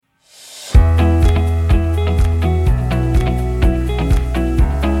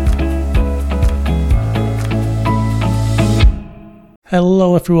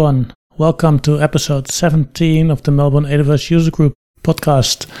Hello everyone, welcome to episode 17 of the Melbourne AWS User Group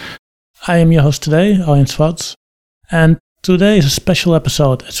podcast. I am your host today, Arjen Swartz, and today is a special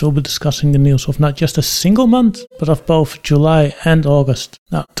episode as we'll be discussing the news of not just a single month, but of both July and August.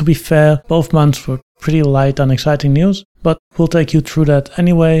 Now, to be fair, both months were pretty light on exciting news, but we'll take you through that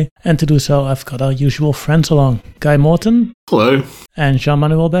anyway, and to do so I've got our usual friends along, Guy Morton. Hello. And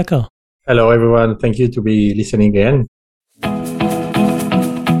Jean-Manuel Becker. Hello everyone, thank you to be listening in.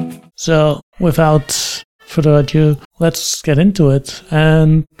 So, without further ado, let's get into it,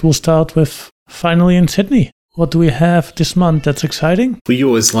 and we'll start with finally in Sydney. What do we have this month that's exciting? Well, you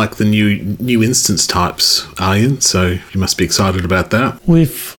always like the new instance types, Arjen, so you must be excited about that.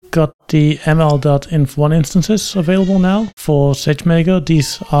 We've got the ML.inf1 instances available now for SageMaker.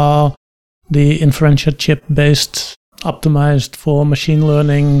 These are the inferentia chip-based, optimized for machine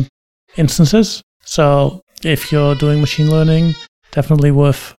learning instances. So, if you're doing machine learning, definitely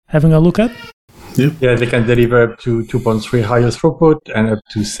worth having a look at. Yeah, they can deliver up to 2.3 higher throughput and up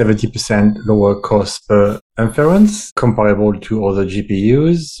to 70% lower cost per inference, comparable to other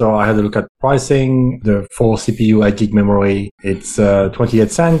GPUs. So I had a look at pricing. The 4 CPU 8 gig memory, it's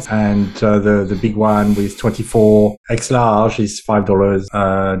 28 cents, and the big one with 24 X large is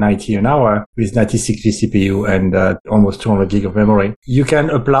 $5.90 an hour with 96 GPU and almost 200 gig of memory. You can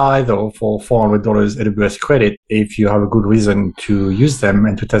apply though for $400 AWS credit if you have a good reason to use them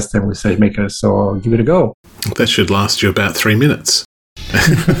and to test them with SageMaker. So give it a go. That should last you about 3 minutes.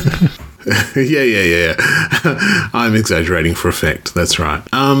 Yeah. I'm exaggerating for effect. That's right.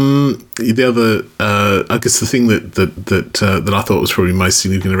 The other, I guess, the thing that I thought was probably most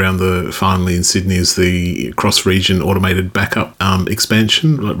significant around the finally in Sydney is the cross-region automated backup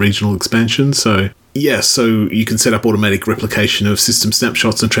expansion, like regional expansion. So you can set up automatic replication of system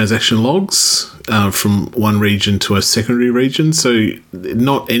snapshots and transaction logs from one region to a secondary region. So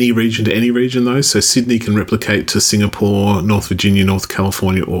not any region to any region, though. So Sydney can replicate to Singapore, North Virginia, North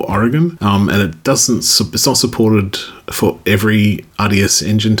California, or Oregon. And it's not supported for every RDS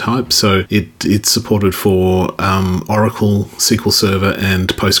engine type. So it's supported for Oracle, SQL Server, and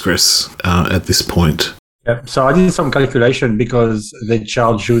Postgres at this point. Yeah, so I did some calculation because they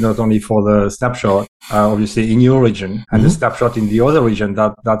charge you not only for the snapshot, obviously in your region, and the snapshot in the other region,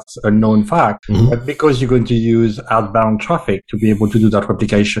 that's a known fact. But because you're going to use outbound traffic to be able to do that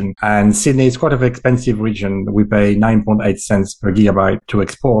replication, and Sydney is quite an expensive region, we pay 9.8 cents per gigabyte to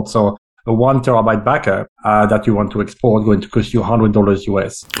export. So a 1 terabyte backup that you want to export going to cost you $100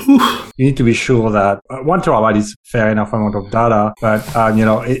 US. You need to be sure that 1 terabyte is fair enough amount of data, but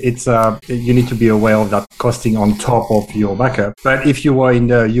you need to be aware of that costing on top of your backup. But if you were in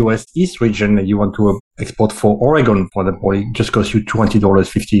the US East region and you want to export for Oregon, for the it just costs you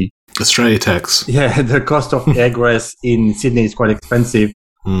 $20.50. Australia tax. Yeah, the cost of egress in Sydney is quite expensive.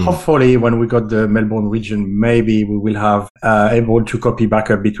 Hopefully, when we got the Melbourne region, maybe we will have able to copy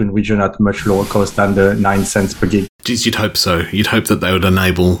backup between region at much lower cost than the 9 cents per gig. Geez, you'd hope so. You'd hope that they would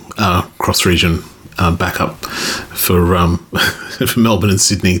enable cross-region backup for Melbourne and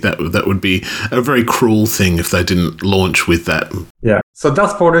Sydney. That would be a very cruel thing if they didn't launch with that. Yeah. So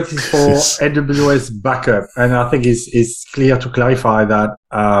that product is for AWS backup, and I think it's clear to clarify that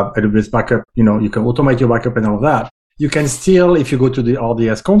AWS backup. You can automate your backup and all of that. You can still, if you go to the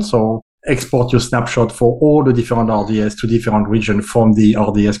RDS console, export your snapshot for all the different RDS to different regions from the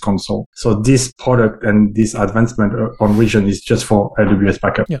RDS console. So this product and this advancement on region is just for AWS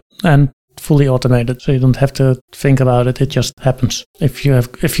backup. Yeah, and fully automated, so you don't have to think about it. It just happens if you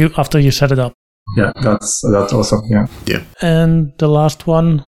after you set it up. Yeah, that's awesome. Yeah. And the last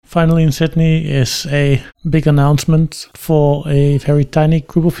one, finally in Sydney, is a big announcement for a very tiny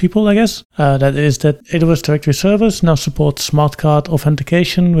group of people, I guess. That is that AWS Directory Service now supports smart card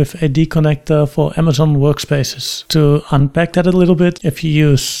authentication with a connector for Amazon Workspaces. To unpack that a little bit, if you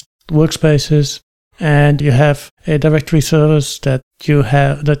use Workspaces and you have a directory service that you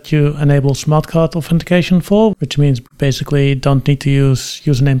enable smart card authentication for, which means basically you don't need to use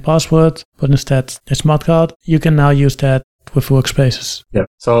username password, but instead a smart card, you can now use that with Workspaces. Yeah.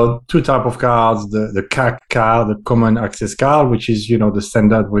 So 2 type of cards, the CAC card, the common access card, which is, the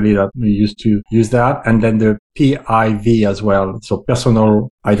standard really that we used to use that. And then the PIV as well. So personal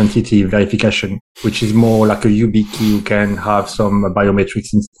identity verification, which is more like a YubiKey. You can have some biometrics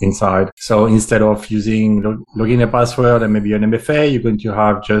inside. So instead of using login and password and maybe an MFA, you're going to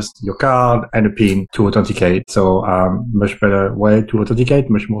have just your card and a PIN to authenticate. So much better way to authenticate,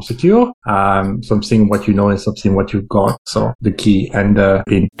 much more secure. Something what you know and something what you've got. So the key and the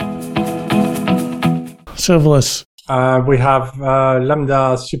PIN. Serverless. We have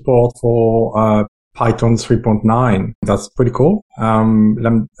Lambda support for Python 3.9. That's pretty cool.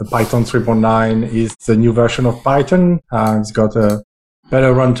 Python 3.9 is the new version of Python. It's got a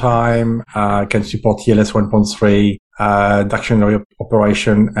better runtime, can support TLS 1.3, dictionary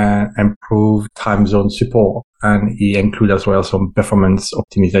operation, and improved time zone support. And it includes as well some performance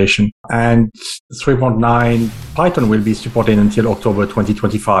optimization. And 3.9 Python will be supported until October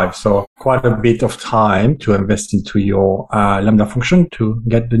 2025. So quite a bit of time to invest into your Lambda function to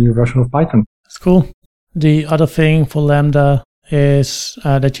get the new version of Python. That's cool. The other thing for Lambda is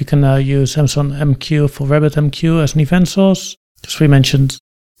that you can now use Amazon MQ for RabbitMQ as an event source. As we mentioned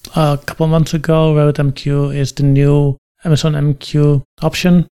a couple of months ago, RabbitMQ is the new Amazon MQ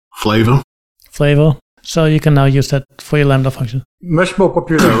option. Flavor. So you can now use that for your Lambda function. Much more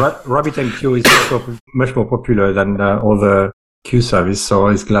popular. RabbitMQ is also much more popular than the other Q service. So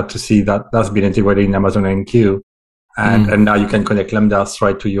it's glad to see that that's been integrated in Amazon MQ. And now you can connect Lambda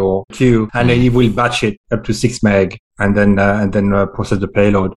straight to your queue, and then it will batch it up to 6 meg and then process the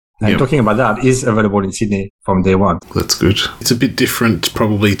payload. And talking about that, is available in Sydney from day one. That's good. It's a bit different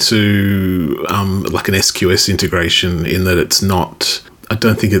probably to like an SQS integration in that it's not. I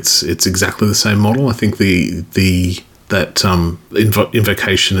don't think it's exactly the same model. I think that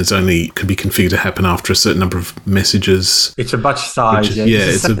invocation can be configured to happen after a certain number of messages. It's a batch size.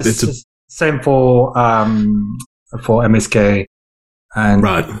 It's same for MSK and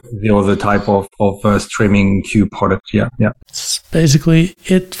the other type of streaming queue product. Yeah. It's basically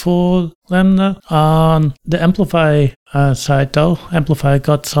it for Lambda. On the Amplify side, though, Amplify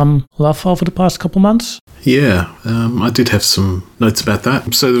got some love over the past couple months. Yeah, I did have some notes about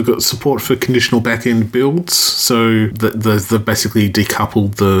that. So they've got support for conditional back-end builds. So they've basically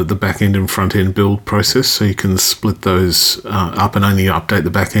decoupled the back-end and front-end build process. So you can split those up and only update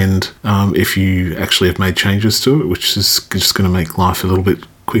the back-end if you actually have made changes to it, which is just going to make life a little bit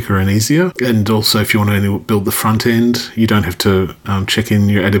quicker and easier. And also, if you want to only build the front end, you don't have to check in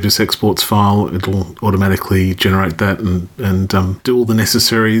your AWS exports file. It'll automatically generate that and do all the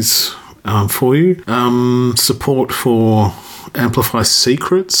necessaries for you. Support for Amplify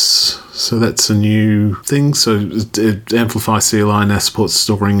secrets. So that's a new thing. So Amplify CLI now supports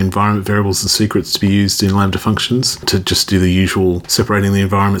storing environment variables and secrets to be used in Lambda functions to just do the usual separating the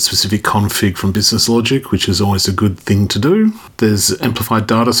environment-specific config from business logic, which is always a good thing to do. There's Amplify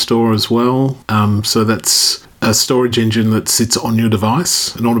Data Store as well. So that's a storage engine that sits on your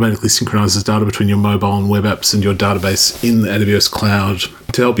device and automatically synchronizes data between your mobile and web apps and your database in the AWS cloud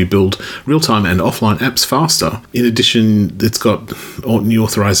to help you build real-time and offline apps faster. In addition, it's got new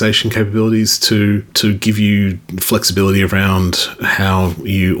authorization capabilities to give you flexibility around how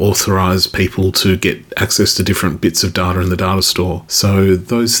you authorize people to get access to different bits of data in the data store. So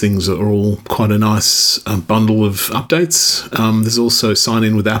those things are all quite a nice bundle of updates. There's also sign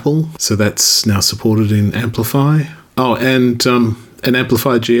in with Apple. So that's now supported in Amplify. Oh, and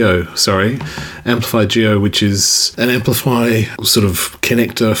Amplify Geo, Amplify Geo, which is an Amplify sort of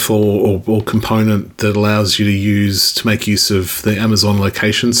connector for or component that allows you to make use of the Amazon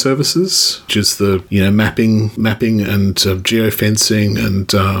location services, which is the mapping and geofencing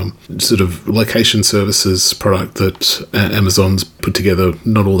and sort of location services product that Amazon's put together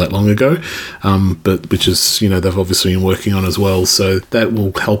not all that long ago, but which is they've obviously been working on as well. So that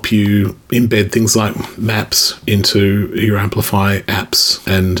will help you embed things like maps into your Amplify apps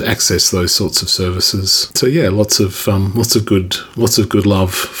and access those sorts of services. So yeah, lots of good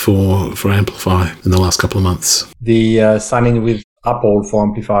love for Amplify in the last couple of months. The signing with Apple for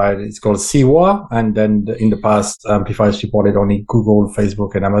Amplify is called Siwa, and then in the past Amplify supported only Google,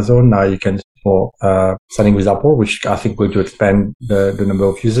 Facebook, and Amazon. Now you can support signing with Apple, which I think going to expand the number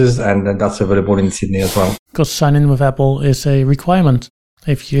of users, and that's available in Sydney as well. Because signing with Apple is a requirement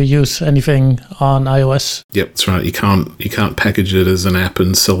if you use anything on iOS. Yep, that's right. You can't package it as an app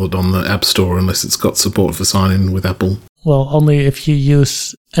and sell it on the App Store unless it's got support for sign-in with Apple. Well, only if you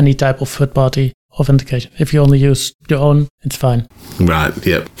use any type of third-party authentication. If you only use your own, it's fine. Right,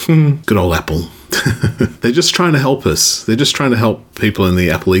 yep. Good old Apple. They're just trying to help us. They're just trying to help people in the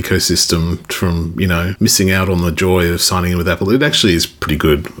Apple ecosystem from, missing out on the joy of signing in with Apple. It actually is pretty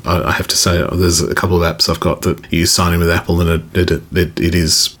good. I have to say, there's a couple of apps I've got that use sign in with Apple, and it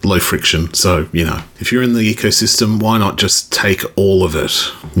is low friction. So, if you're in the ecosystem, why not just take all of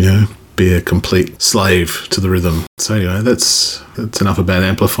it? Be a complete slave to the rhythm. So anyway, that's enough about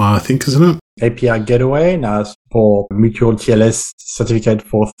Amplify, I think, isn't it? API Gateway now for mutual TLS certificate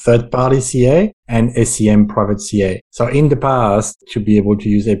for third-party CA and SCM private CA. So in the past, to be able to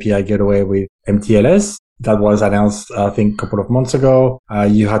use API Gateway with MTLS, that was announced, I think, a couple of months ago.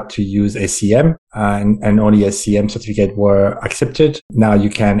 You had to use SCM, and only SCM certificates were accepted. Now you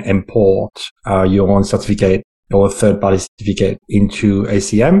can import your own certificate or third-party certificate into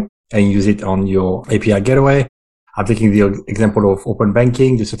ACM and use it on your API gateway. I'm taking the example of open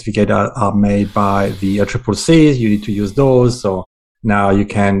banking. The certificates are made by the CCCs. You need to use those. So now you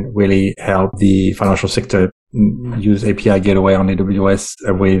can really help the financial sector use API gateway on AWS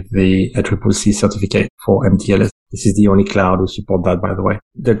with the CCC certificate for MTLS. This is the only cloud who support that, by the way.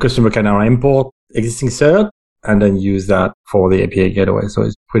 The customer can now import existing cert and then use that for the API gateway. So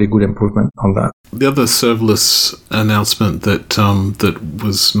it's pretty good improvement on that. The other serverless announcement that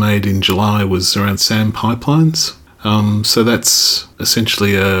was made in July was around SAM pipelines. So that's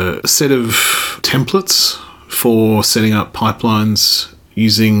essentially a set of templates for setting up pipelines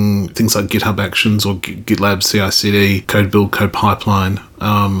using things like GitHub Actions or GitLab CI/CD, code build, code pipeline.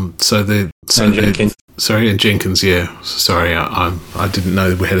 And Jenkins, yeah. Sorry, I didn't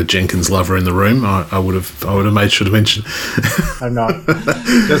know we had a Jenkins lover in the room. I would have made sure to mention. I'm not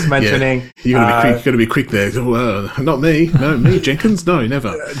just mentioning. Yeah. You got to be quick there. Not me. No, me Jenkins. No,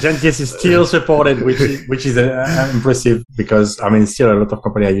 never. Jenkins is still supported, which is impressive because it's still a lot of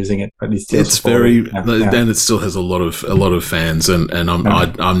companies are using it, but it's still supported. And it still has a lot of fans, and I'm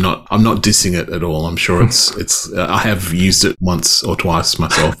not dissing it at all. I'm sure it's I have used it once or twice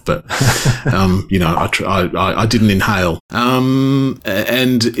myself, but I didn't inhale.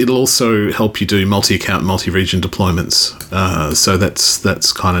 And it'll also help you do multi-account, multi-region deployments. So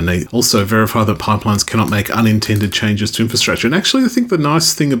that's kind of neat. Also, verify that pipelines cannot make unintended changes to infrastructure. And actually, I think the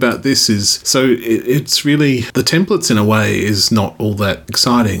nice thing about this is, it's really, the templates in a way is not all that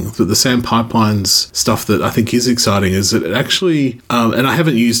exciting. But the SAM pipelines stuff that I think is exciting is that it actually, and I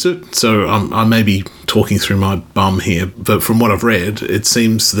haven't used it, so I may be talking through my bum here, but from what I've read, it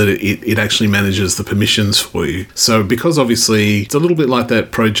seems that it actually manages the permissions for you. So because obviously it's a little bit like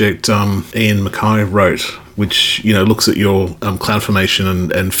that project Ian Mackay wrote, which looks at your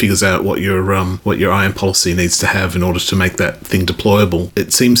CloudFormation and figures out what your IAM policy needs to have in order to make that thing deployable.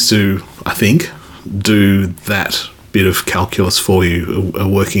 It seems to, I think, do that bit of calculus for you,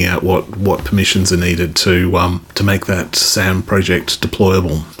 working out what permissions are needed to make that SAM project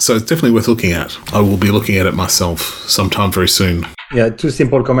deployable. So it's definitely worth looking at. I will be looking at it myself sometime very soon. Yeah, 2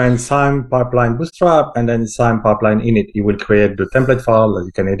 simple commands: SIAM pipeline bootstrap and then SIAM pipeline init. It will create the template file that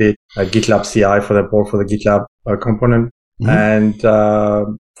you can edit, GitLab CI for the port for the GitLab component. Mm-hmm. And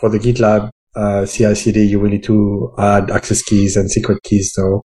for the GitLab CI/CD, you will need to add access keys and secret keys.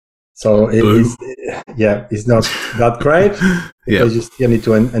 So it's not that great because you still need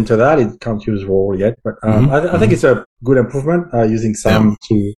to enter that. It can't use role yet, but I think it's a good improvement using SAM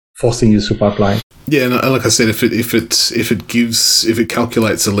to forcing you to pipeline. Yeah, and like I said, if it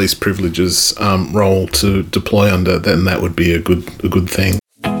calculates the least privileges role to deploy under, then that would be a good thing.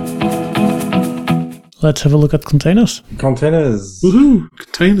 Let's have a look at containers. Containers. Woohoo!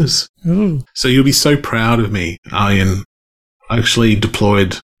 Containers. Ooh. So you'll be so proud of me, Ian. I actually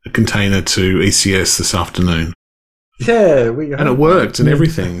deployed a container to ECS this afternoon. Yeah, and it worked and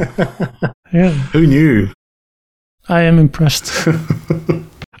everything. Yeah. Who knew? I am impressed.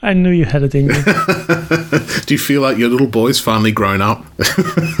 I knew you had it in you. Do you feel like your little boy's finally grown up?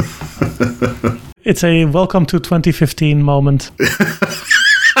 It's a welcome to 2015 moment.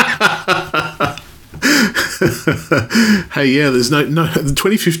 Hey, yeah, there's no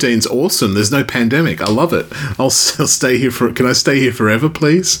 2015's awesome. There's no pandemic. I love it. I'll stay here can I stay here forever,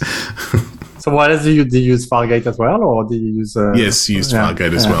 please? So what else do you use Fargate as well, or do you use Yes, used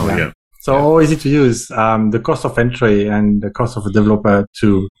Fargate as well, yeah. So how easy to use? The cost of entry and the cost of a developer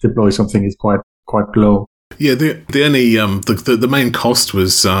to deploy something is quite low. Yeah, the only the main cost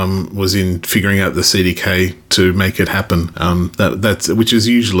was in figuring out the CDK to make it happen. That's which is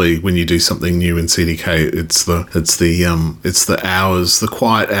usually when you do something new in CDK, it's the hours, the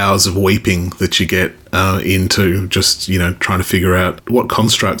quiet hours of weeping that you get into just trying to figure out what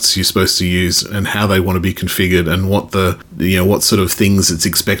constructs you're supposed to use and how they want to be configured and what sort of things it's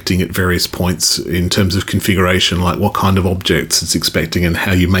expecting at various points in terms of configuration, like what kind of objects it's expecting and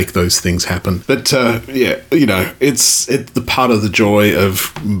how you make those things happen. But it's the part of the joy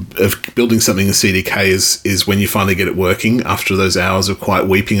of building something in CDK is when you finally get it working after those hours of quiet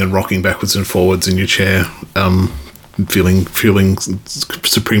weeping and rocking backwards and forwards in your chair. Feeling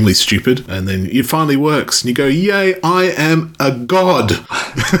supremely stupid, and then it finally works and you go, yay, I am a god.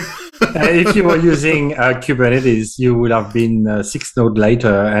 If you were using Kubernetes, you would have been 6 nodes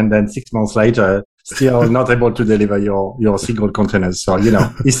later and then 6 months later still not able to deliver your single containers. So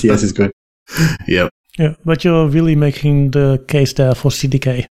ECS is good. Yep. Yeah, but you're really making the case there for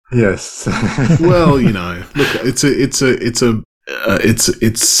CDK. Yes. Well, look,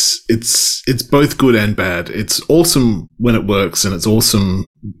 it's both good and bad. It's awesome when it works, and it's awesome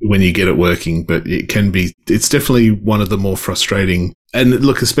when you get it working. But it's definitely one of the more frustrating. And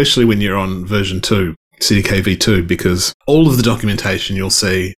look, especially when you're on version 2, CDK v2, because all of the documentation you'll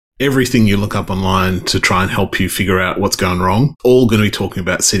see, everything you look up online to try and help you figure out what's going wrong, all going to be talking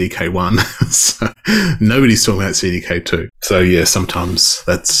about CDK1. So nobody's talking about CDK2. So yeah, sometimes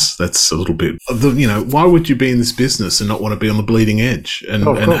that's a little bit, why would you be in this business and not want to be on the bleeding edge and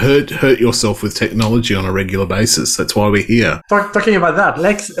hurt yourself with technology on a regular basis? That's why we're here. Talking about that,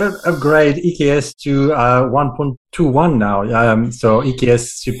 let's upgrade EKS to 1.21 now. So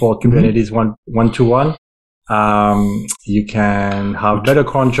EKS support Kubernetes 1.21. You can have better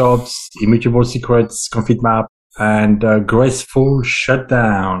cron jobs, immutable secrets, config map, and graceful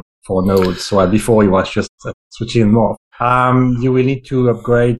shutdown for nodes. So before it was just switching them off. You will need to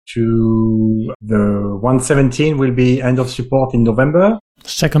upgrade to the 1.17 will be end of support in November.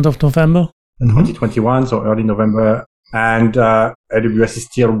 2nd of November. 2021, so early November. And AWS is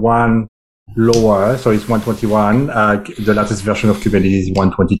still one lower, so it's 1.21. The latest version of Kubernetes is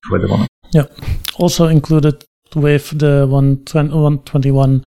 1.22 at the moment. Yeah. Also included with the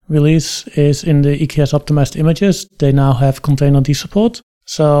 1.21 release is in the EKS optimized images, they now have containerd support.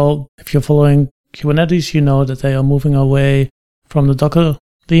 So if you're following Kubernetes, you know that they are moving away from the Docker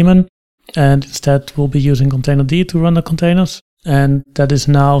daemon and instead will be using containerd to run the containers. And that is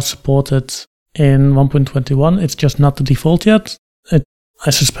now supported in 1.21. It's just not the default yet. I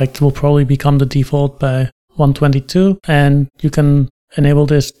suspect it will probably become the default by 1.22, and you can enable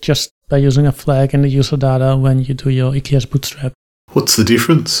this just by using a flag in the user data when you do your EKS bootstrap. What's the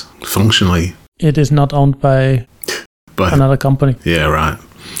difference functionally? It is not owned by another company. Yeah, right.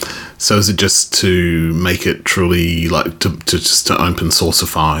 So is it just to make it truly like to open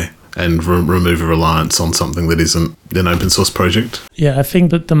sourceify and remove a reliance on something that isn't an open source project? Yeah, I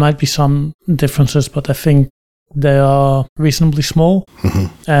think that there might be some differences, but I think they are reasonably small.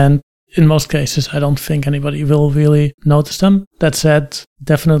 And in most cases, I don't think anybody will really notice them. That said,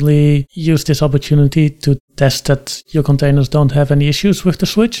 definitely use this opportunity to test that your containers don't have any issues with the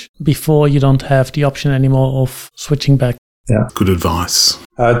switch before you don't have the option anymore of switching back. Yeah. Good advice.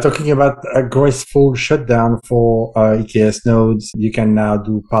 Talking about a graceful shutdown for EKS nodes, you can now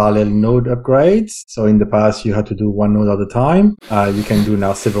do parallel node upgrades. So in the past, you had to do one node at a time. You can do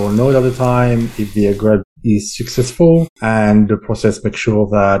now several nodes at a time if the upgrade is successful, and the process makes sure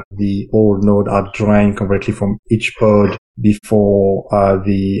that the old node are drained completely from each pod before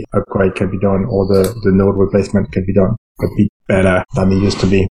the upgrade can be done, or the node replacement can be done a bit better than it used to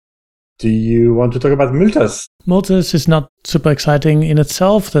be. Do you want to talk about Multus? Multus is not super exciting in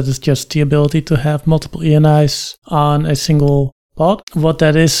itself. That is just the ability to have multiple ENIs on a single pod. What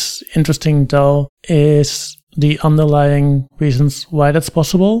that is interesting, though, is the underlying reasons why that's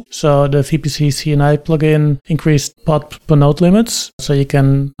possible. So the VPC CNI plugin increased pod per node limits. So you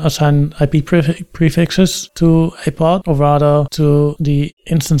can assign IP prefixes to a pod, or rather to the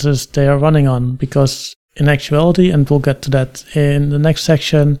instances they are running on, because in actuality, and we'll get to that in the next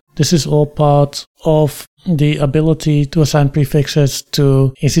section, this is all part of the ability to assign prefixes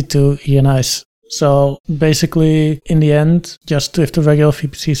to EC2 ENIs. So basically, in the end, just with the regular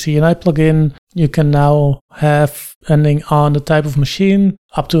VPC CNI plugin, you can now have, depending on the type of machine,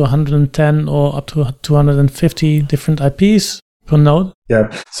 up to 110 or up to 250 different IPs per node.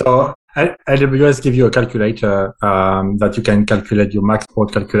 Yeah. So AWS give you a calculator that you can calculate your max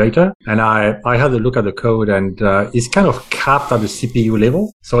pod calculator. And I had a look at the code, and it's kind of capped at the CPU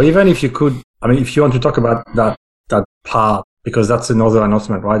level. So even if you could, if you want to talk about that part, because that's another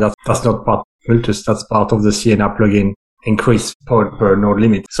announcement, right? That's not part of Multus, that's part of the CNI plugin increase pod per node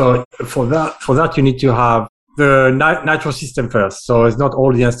limit. So for that you need to have the Nitro system first. So it's not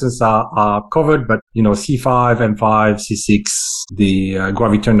all the instances are covered, but C5, M5, C6, the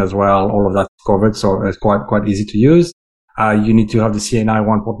Graviton as well, all of that's covered. So it's quite easy to use. You need to have the CNI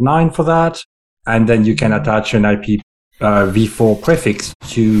 1.9 for that. And then you can attach an IP v4 prefix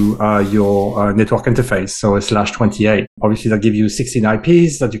to your network interface. So it's /28. Obviously that gives you 16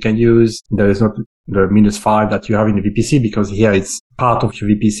 IPs that you can use. There is not the -5 that you have in the VPC, because here it's part of your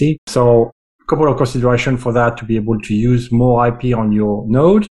VPC. So couple of consideration for that, to be able to use more IP on your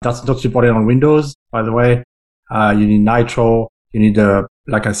node. That's not supported on Windows, by the way. You need Nitro. You need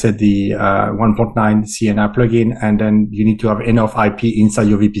like I said, the 1.9 CNI plugin, and then you need to have enough IP inside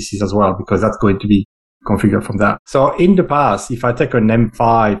your VPCs as well, because that's going to be configured from that. So in the past, if I take an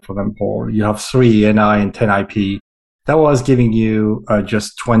M5, for example, you have 3 ENI and 10 IP. That was giving you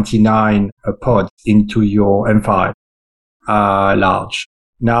just 29 pods into your M5 large.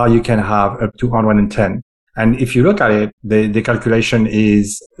 now you can have up to 110. And if you look at it, the calculation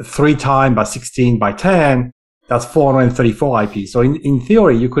is 3 times by 16 by 10. That's 434 IP. So in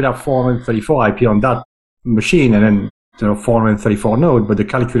theory, you could have 434 IP on that machine and then 434 node, but the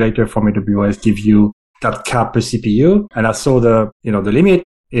calculator from AWS gives you that cap per CPU. And I saw the limit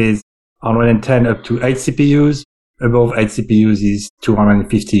is 110 up to 8 CPUs. Above 8 CPUs is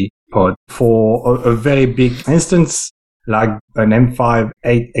 250 pod. For a very big instance, like an M5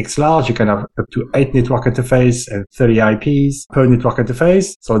 8X large, you can have up to 8 network interface and 30 IPs per network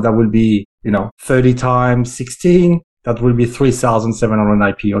interface. So that will be, 30 times 16. That will be 3,700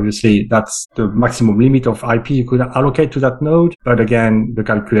 IP. Obviously, that's the maximum limit of IP you could allocate to that node. But again, the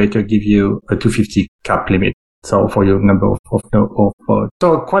calculator gives you a 250 cap limit. So for your number of pods.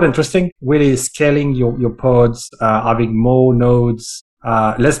 So quite interesting, really scaling your pods, having more nodes,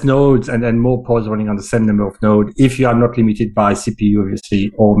 less nodes and then more pods running on the same number of nodes if you are not limited by CPU,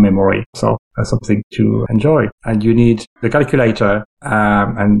 obviously, or memory. So that's something to enjoy. And you need the calculator,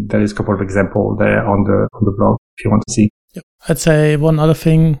 and there is a couple of examples there on the blog if you want to see. Yep. I'd say one other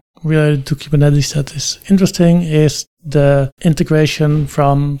thing related to Kubernetes that is interesting is the integration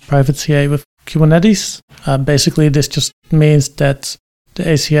from private CA with Kubernetes. Basically, this just means that the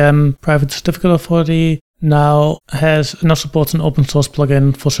ACM Private Certificate Authority now supports an open source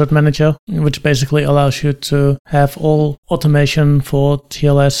plugin for Cert Manager, which basically allows you to have all automation for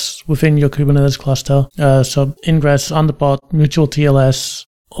TLS within your Kubernetes cluster. So ingress, underpod, mutual TLS,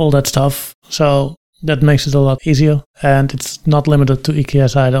 all that stuff. So that makes it a lot easier. And it's not limited to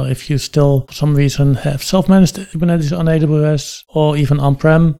EKS either. If you still, for some reason, have self-managed Kubernetes on AWS or even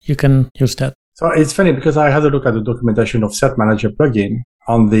on-prem, you can use that. So it's funny because I had a look at the documentation of Cert Manager plugin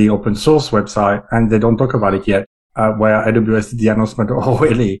on the open source website, and they don't talk about it yet, where AWS did the announcement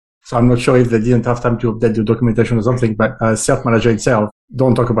already. So I'm not sure if they didn't have time to update the documentation or something, but Cert Manager itself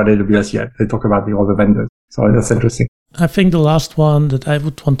don't talk about AWS yet. They talk about the other vendors. So that's interesting. I think the last one that I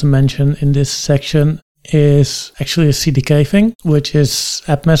would want to mention in this section is actually a CDK thing, which is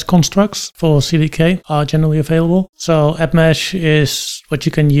AppMesh constructs for CDK are generally available. So AppMesh is what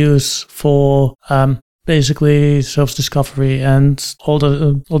you can use for basically service discovery and all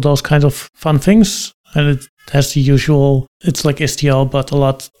those kinds of fun things. And it has the usual, it's like Istio, but a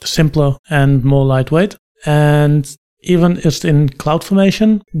lot simpler and more lightweight. And even just in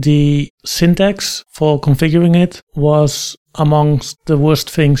CloudFormation, the syntax for configuring it was amongst the worst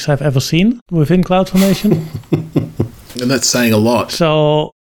things I've ever seen within CloudFormation. And that's saying a lot.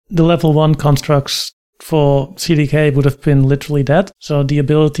 So the level 1 constructs for CDK would have been literally that. So the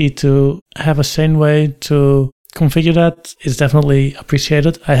ability to have a sane way to configure that is definitely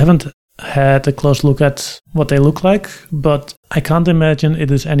appreciated. I haven't had a close look at what they look like, but I can't imagine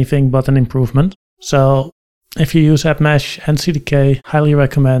it is anything but an improvement. So if you use AppMesh and CDK, highly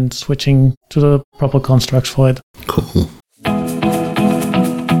recommend switching to the proper constructs for it. Cool.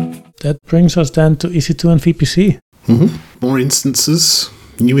 That brings us then to EC2 and VPC. Mm-hmm. More instances,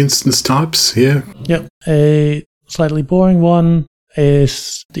 new instance types here. Yep. A slightly boring one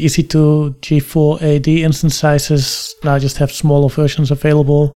is the EC2 G4 AD instance sizes now just have smaller versions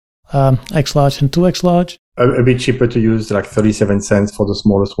available, X large and 2X large. A bit cheaper to use, like 37 cents for the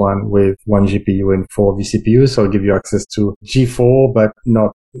smallest one with 1 GPU and 4 vCPUs. So it'll give you access to G4, but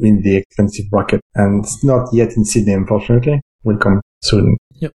not in the expensive bracket. And it's not yet in Sydney, unfortunately. Will come soon.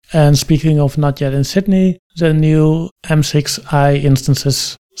 Yep. And speaking of not yet in Sydney, the new M6i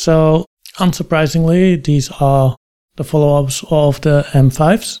instances. So unsurprisingly, these are the follow-ups of the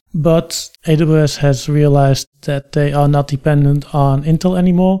M5s, but AWS has realized that they are not dependent on Intel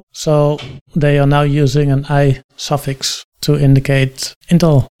anymore, so they are now using an I suffix to indicate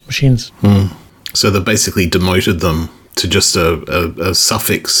Intel machines. So they basically demoted them to just a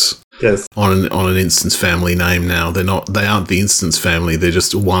suffix. Yes. On an instance family name now. They aren't the instance family, they're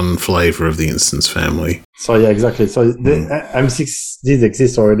just one flavor of the instance family. So yeah, exactly. So the M6 did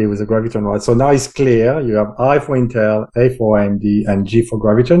exist already with the Graviton, right? So now it's clear. You have I for Intel, A for AMD, and G for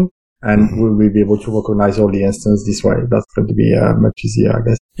Graviton. And we will be able to recognize all the instances this way. That's going to be much easier, I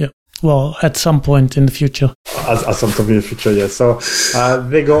guess. Yeah. Well, at some point in the future. At some point in the future, yes. So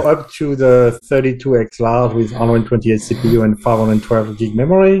they go up to the 32X large with 128 CPU and 512 gig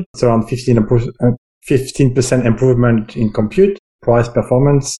memory. It's around 15% improvement in compute, price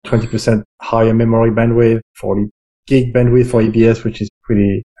performance, 20% higher memory bandwidth, 40 gig bandwidth for EBS, which is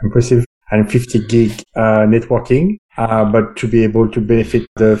pretty impressive, and 50 gig networking. But to be able to benefit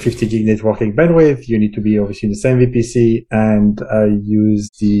the 50 gig networking bandwidth, you need to be obviously in the same VPC and use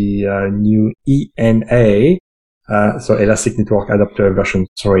the new ENA, so Elastic Network Adapter version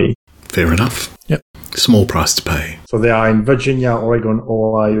 3. Fair enough. Yep. Small price to pay. So they are in Virginia, Oregon,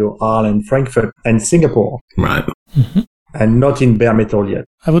 Ohio, Ireland, Frankfurt, and Singapore. Right. Mm-hmm. And not in bare metal yet.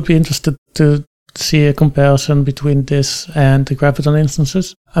 I would be interested to see a comparison between this and the Graviton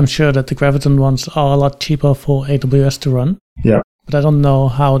instances. I'm sure that the Graviton ones are a lot cheaper for AWS to run. Yeah. But I don't know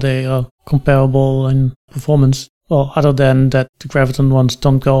how they are comparable in performance. Well, other than that the Graviton ones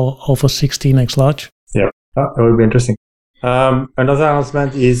don't go over 16x large. Yeah, that would be interesting. Another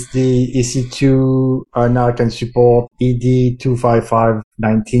announcement is the EC2 now can support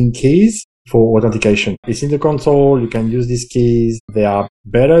ED25519 keys for authentication. It's in the console. You can use these keys. They are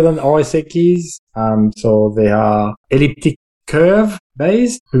better than RSA keys. So they are elliptic curve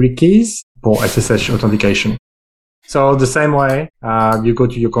based public keys for SSH authentication. So the same way, you go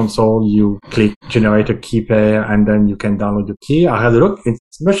to your console, you click generate a key pair, and then you can download the key. I had a look.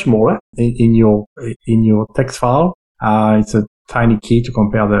 It's much smaller in your text file. It's a tiny key to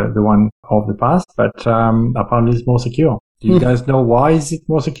compare the one of the past, but apparently it's more secure. Do you guys know why is it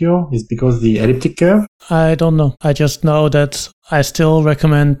more secure? Is it because the elliptic curve? I don't know. I just know that I still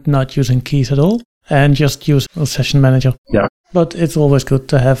recommend not using keys at all and just use a session manager. Yeah. But it's always good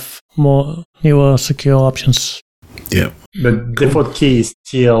to have more newer secure options. Yeah. The default key is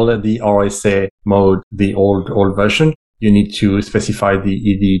still the RSA mode, the old version. You need to specify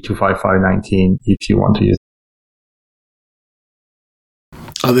the ED25519 if you want to use it.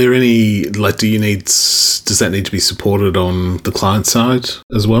 Are there any, does that need to be supported on the client side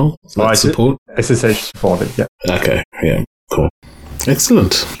as well? Support? SSH supported, yeah. Okay, yeah, cool.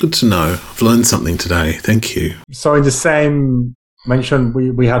 Excellent. Good to know. I've learned something today. Thank you. So in the same mention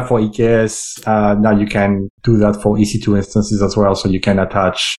we had for EKS, now you can do that for EC2 instances as well. So you can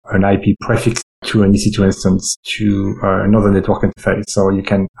attach an IP prefix to an EC2 instance to another network interface. So you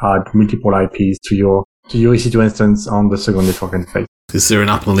can add multiple IPs to your EC2 instance on the second network interface. Is there an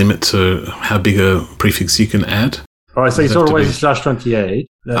upper limit to how big a prefix you can add? All right, so it's always a /28.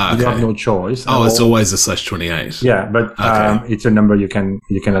 You have no choice. Oh, it's always a /28. Yeah, but it's a number you can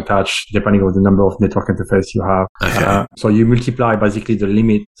attach depending on the number of network interface you have. Okay. So you multiply basically the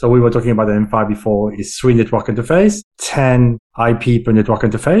limit. So we were talking about the M5 before is 3 network interface, 10 IP per network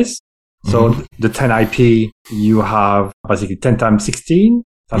interface. So the 10 IP, you have basically 10 times 16.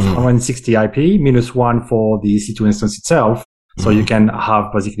 That's 160 IP minus 1 for the EC2 instance itself. So you can have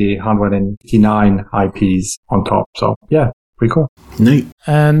basically 159 IPs on top. So yeah, pretty cool. Neat.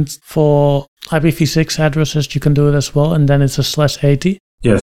 And for IPv6 addresses, you can do it as well. And then it's a /80.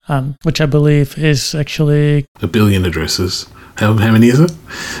 Yes. Which I believe is actually 1 billion addresses. How many is it?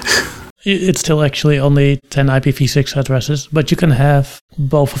 It's still actually only 10 IPv6 addresses, but you can have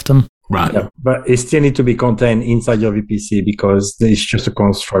both of them. Right. Yeah, but it still needs to be contained inside your VPC because it's just a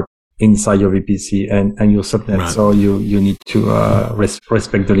construct inside your VPC and your subnet. Right. So you need to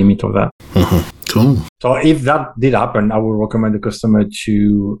respect the limit of that. Cool. So if that did happen, I would recommend the customer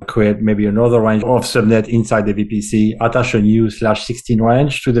to create maybe another range of subnet inside the VPC, attach a new /16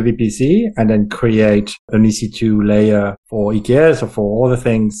 range to the VPC, and then create an EC2 layer for EKS or for other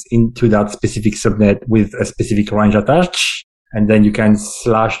things into that specific subnet with a specific range attached. And then you can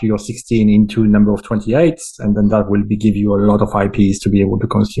slash your 16 into a number of 28s, and then that will give you a lot of IPs to be able to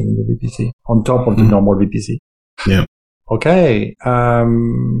consume in the VPC on top of the normal VPC. Yeah. Okay.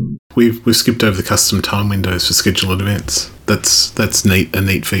 We've skipped over the custom time windows for scheduled events. That's neat, a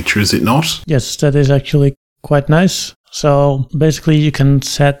neat feature, is it not? Yes, that is actually quite nice. So basically you can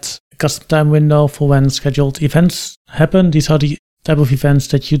set a custom time window for when scheduled events happen. These are the type of events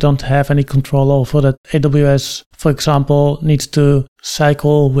that you don't have any control over, that AWS, for example, needs to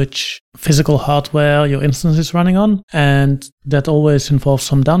cycle which physical hardware your instance is running on, and that always involves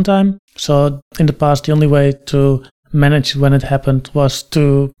some downtime. So in the past, the only way to manage when it happened was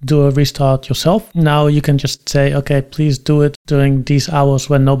to do a restart yourself. Now you can just say, okay, please do it during these hours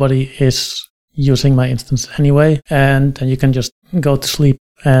when nobody is using my instance anyway, and then you can just go to sleep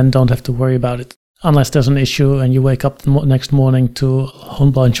and don't have to worry about it. Unless there's an issue and you wake up the next morning to a whole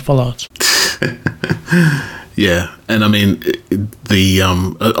bunch of alerts. Yeah, and I mean,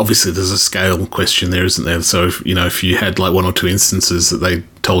 obviously there's a scale question there, isn't there? So if you had like 1 or 2 instances that they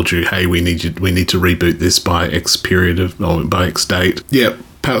told you, hey, we need to reboot this by X period or by X date. Yeah.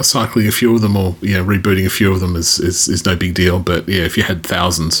 Power cycling a few of them or rebooting a few of them is no big deal, but yeah, if you had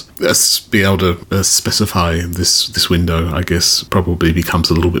thousands, be able to specify this window, I guess, probably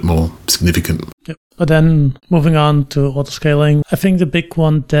becomes a little bit more significant. Yep. But then moving on to autoscaling, I think the big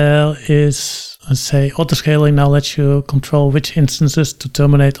one there is, let's say, autoscaling now lets you control which instances to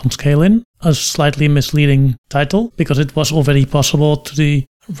terminate on scale-in. A slightly misleading title because it was already possible to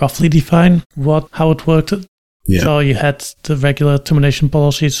roughly define how it worked Yeah. So you had the regular termination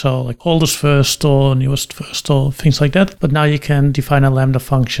policies, so like oldest first or newest first or things like that. But now you can define a Lambda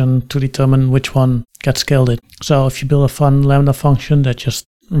function to determine which one gets scaled. So if you build a fun Lambda function that just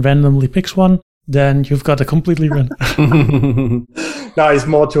randomly picks one, then you've got a completely random. Now it's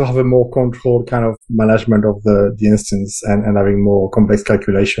more to have a more controlled kind of management of the instance and having more complex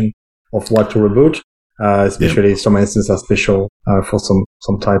calculation of what to reboot. Especially some instances are special for some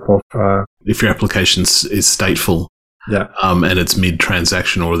type of if your application is stateful, and it's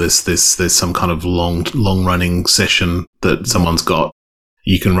mid-transaction, or there's some kind of long running session that someone's got,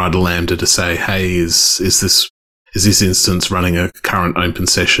 you can write a Lambda to say, hey, is this instance running a current open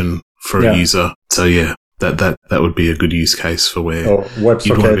session for a user? So that would be a good use case for where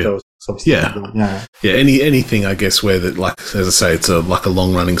WebSocket. Anything, I guess, where that, like, as I say, it's like a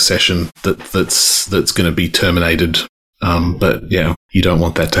long running session that's going to be terminated. But you don't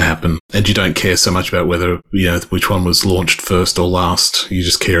want that to happen, and you don't care so much about whether which one was launched first or last. You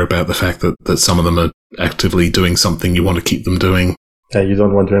just care about the fact that some of them are actively doing something you want to keep them doing. Yeah, you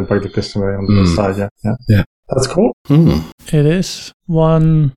don't want to impact the customer on the side. Yeah. That's cool. It is.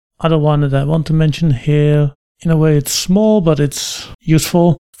 One other one that I want to mention here. In a way, it's small, but it's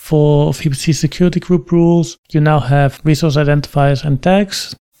useful. For VPC security group rules, you now have resource identifiers and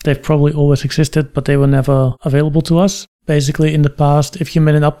tags. They've probably always existed, but they were never available to us. Basically, in the past, if you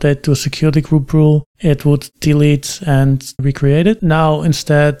made an update to a security group rule, it would delete and recreate it. Now,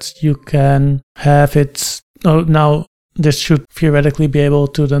 instead, you can have it... now, this should theoretically be able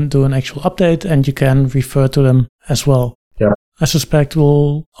to then do an actual update, and you can refer to them as well. Yeah. I suspect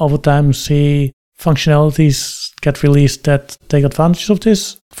we'll, over time, see functionalities get released that take advantage of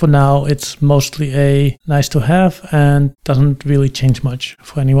this. For now, it's mostly a nice to have and doesn't really change much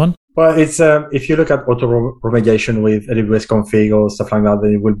for anyone. Well, it's if you look at auto remediation with AWS config or stuff like that,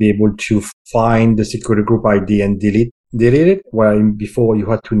 then you will be able to find the security group ID and delete it. Where before you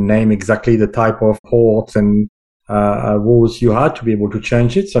had to name exactly the type of port and rules you had to be able to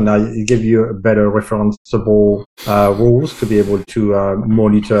change it. So now it gives you a better referenceable rules to be able to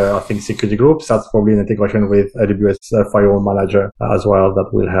monitor, I think, security groups. That's probably an integration with AWS Firewall Manager as well that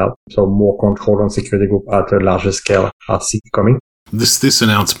will help. So more control on security group at a larger scale I see coming. This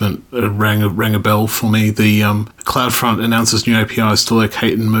announcement rang a bell for me. The CloudFront announces new APIs to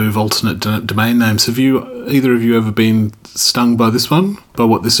locate and move alternate domain names. Have either of you ever been stung by this one? By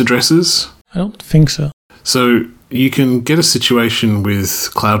what this addresses? I don't think so. So you can get a situation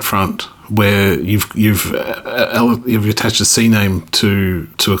with CloudFront where you've attached a CNAME to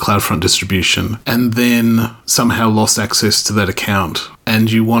a CloudFront distribution and then somehow lost access to that account,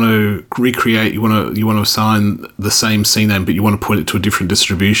 and you want to recreate, you want to assign the same CNAME, but you want to point it to a different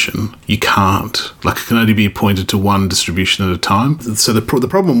distribution. You can't. Like, it can only be pointed to one distribution at a time. So the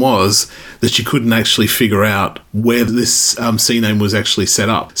problem was that you couldn't actually figure out where this CNAME was actually set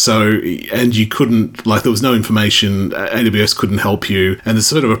up. So, and you couldn't, like, there was no information. AWS couldn't help you, and there's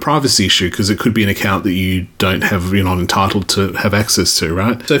sort of a privacy issue because it could be an account that you're not entitled to have access to,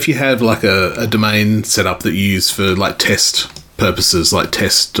 right? So if you have like a domain set up that you use for like test purposes, like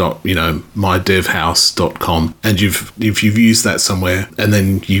test.mydevhouse.com, and if you've used that somewhere and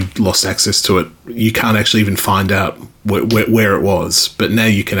then you lost access to it, you can't actually even find out where it was. But now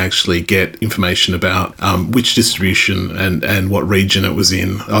you can actually get information about which distribution and what region it was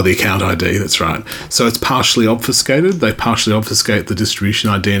in. Oh, the account ID, that's right. So it's partially obfuscated. They partially obfuscate the distribution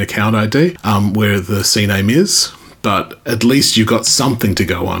ID and account ID where the CNAME is, but at least you've got something to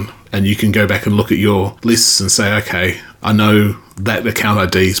go on. And you can go back and look at your lists and say, okay, I know that account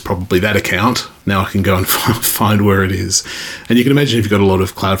ID is probably that account. Now I can go and find where it is. And you can imagine if you've got a lot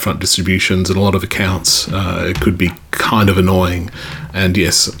of CloudFront distributions and a lot of accounts, it could be kind of annoying. And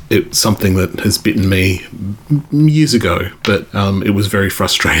yes, it's something that has bitten me years ago, but it was very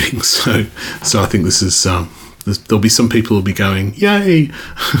frustrating. So I think this is... there'll be some people who'll be going, yay,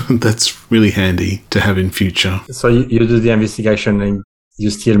 that's really handy to have in future. So you do the investigation and you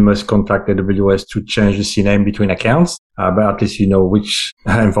still must contact AWS to change the CNAME between accounts, but at least you know which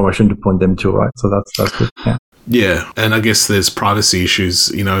information to point them to, right? So that's good. Yeah. Yeah, and I guess there's privacy issues,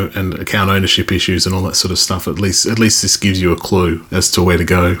 and account ownership issues and all that sort of stuff. At least this gives you a clue as to where to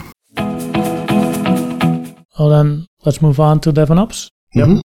go. Well, then let's move on to DevOps. Yep.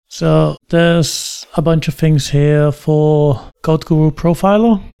 Mm-hmm. So there's a bunch of things here for CodeGuru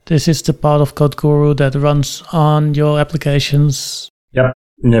Profiler. This is the part of CodeGuru that runs on your applications. Yep.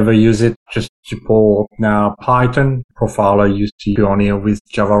 Never use it. Just support now Python. Profiler used to be only with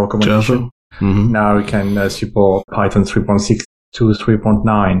Java recommendation. Mm-hmm. Now we can support Python 3.6 to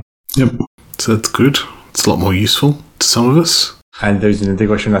 3.9. Yep. So that's good. It's a lot more useful to some of us. And there's an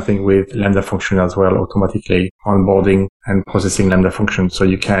integration, I think, with Lambda function as well, automatically onboarding and processing Lambda function. So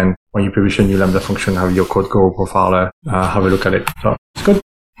you can, when you publish a new Lambda function, have your code guru profiler have a look at it. So it's good.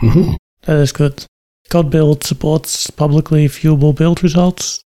 Mm-hmm. That is good. CodeBuild supports publicly viewable build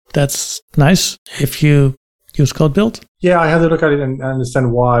results. That's nice if you use CodeBuild. Yeah, I had a look at it and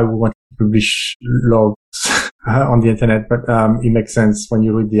understand why we want to publish logs on the internet, but it makes sense when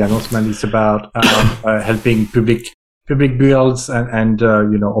you read the announcement. It's about helping public builds and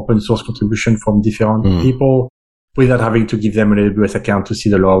open source contribution from different people without having to give them an AWS account to see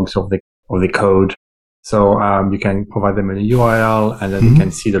the logs of the code. So you can provide them a URL, and then you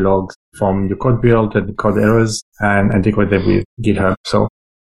can see the logs from your code build and the code errors and integrate them with GitHub. So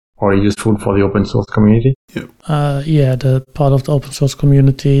probably useful for the open source community. Yeah, the part of the open source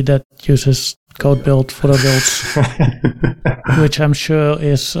community that uses CodeBuild for the builds, which I'm sure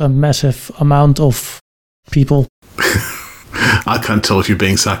is a massive amount of people. I can't tell if you're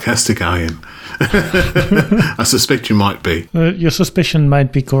being sarcastic, Arjen. I suspect you might be. Your suspicion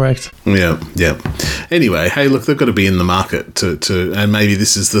might be correct. Yeah. Anyway, hey, look, they've got to be in the market to and maybe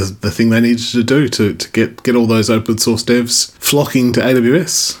this is the thing they needed to do to get all those open source devs flocking to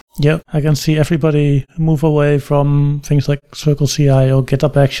AWS. Yep, I can see everybody move away from things like Circle CI or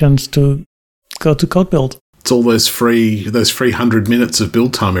GitHub Actions to go to CodeBuild. It's all those free 100 minutes of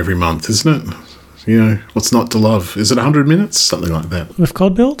build time every month, isn't it? What's not to love? Is it 100 minutes? Something like that. With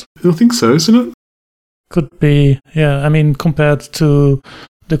CodeBuild? I think so, isn't it? Could be, yeah. I mean, compared to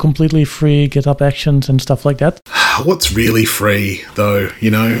the completely free GitHub Actions and stuff like that. What's really free, though?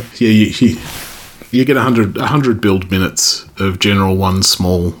 You get 100 build minutes of general one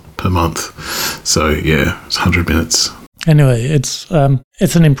small per month. So, yeah, it's 100 minutes. Anyway, it's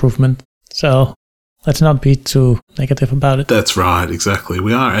an improvement. So let's not be too negative about it. That's right, exactly.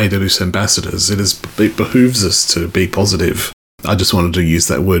 We are AWS ambassadors. It behooves us to be positive. I just wanted to use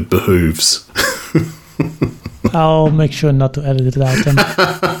that word, behooves. I'll make sure not to edit it out then.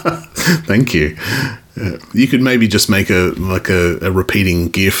 Thank you. You could maybe just make a repeating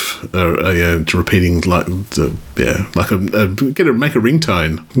GIF, repeating make a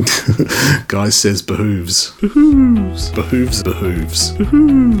ringtone. Guy says behooves. Behooves. Behooves. Behooves.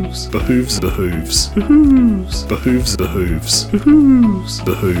 Behooves. Behooves. Behooves. Behooves. Behooves. Behooves. Behooves.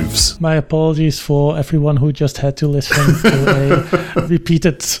 Behooves. My apologies for everyone who just had to listen to a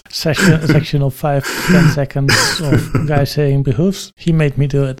repeated section of 5-10 seconds of guy saying behooves. He made me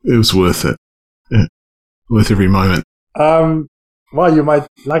do it. It was worth it. Worth every moment. Well, you might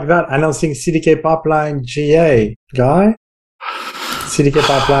like that. Announcing CDK Pipeline GA, Guy. CDK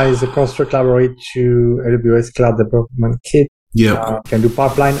Pipeline is a construct library to AWS Cloud Development Kit. Yeah. Can do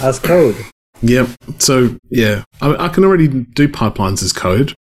pipeline as code. Yep. So, yeah, I can already do pipelines as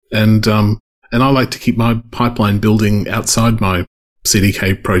code. And I like to keep my pipeline building outside my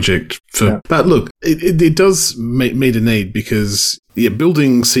CDK project. But look, it does meet a need because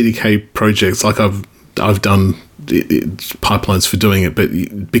building CDK projects, like I've done pipelines for doing it, but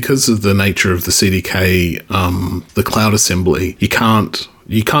because of the nature of the CDK, the cloud assembly, you kind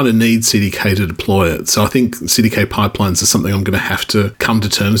of need CDK to deploy it. So I think CDK pipelines are something I'm going to have to come to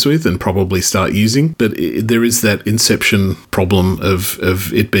terms with and probably start using. But there is that inception problem of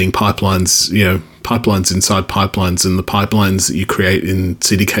it being pipelines, pipelines inside pipelines, and the pipelines that you create in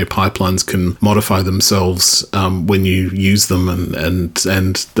CDK pipelines can modify themselves when you use them, and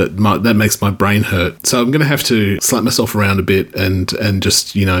that makes my brain hurt. So I'm going to have to slap myself around a bit and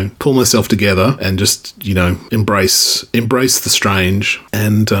just pull myself together and just embrace the strange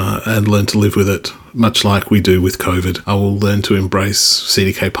and learn to live with it. Much like we do with COVID, I will learn to embrace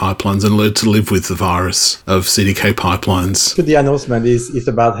CDK pipelines and learn to live with the virus of CDK pipelines. So the announcement is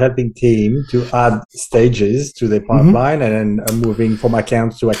about helping team to add stages to their pipeline and then moving from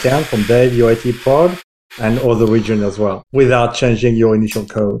account to account, from dev, UAT, prod, and other region as well, without changing your initial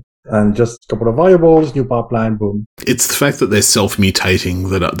code. And just a couple of variables, new pipeline, boom. It's the fact that they're self-mutating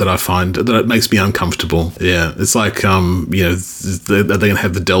that I find that it makes me uncomfortable. Yeah, it's like are they going to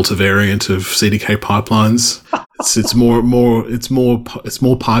have the Delta variant of CDK pipelines? It's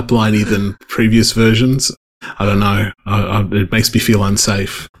more pipeline-y than previous versions. I don't know. It makes me feel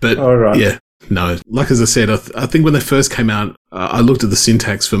unsafe. But yeah. No, like as I said, I think when they first came out, I looked at the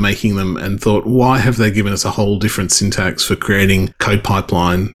syntax for making them and thought, why have they given us a whole different syntax for creating code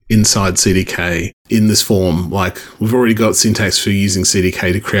pipeline inside CDK in this form? Like, we've already got syntax for using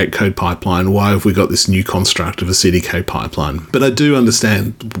CDK to create code pipeline. Why have we got this new construct of a CDK pipeline? But I do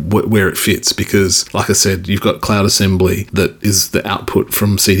understand where it fits because, like I said, you've got Cloud Assembly that is the output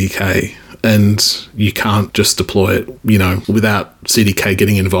from CDK. And you can't just deploy it, without CDK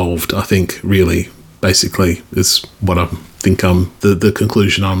getting involved, I think, really, basically, is what I'm think I'm the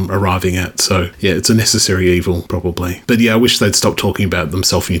conclusion I'm arriving at. So yeah, it's a necessary evil probably. But yeah, I wish they'd stop talking about them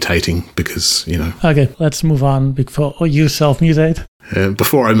self-mutating because, Okay, let's move on before you self-mutate.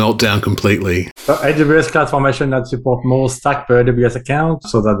 Before I melt down completely. So AWS CloudFormation that support more stack per AWS account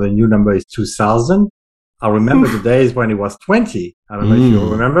so that the new number is 2,000. I remember the days when it was 20. I don't know if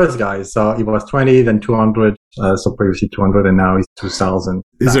you remember this, guys. So it was 20, then 200. So previously 200 and now it's 2,000.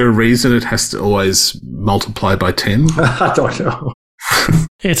 Is there a reason it has to always multiply by 10? I don't know.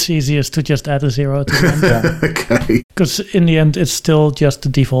 It's easiest to just add a 0 to the end. Yeah. Okay. Because in the end, it's still just the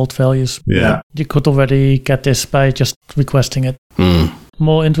default values. Yeah. You could already get this by just requesting it.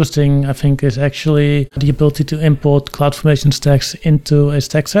 More interesting, I think, is actually the ability to import CloudFormation stacks into a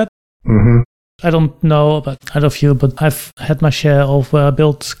stack set. Mm-hmm. I don't know about either of you, but I've had my share of where I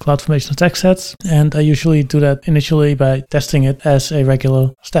built CloudFormation stack sets, and I usually do that initially by testing it as a regular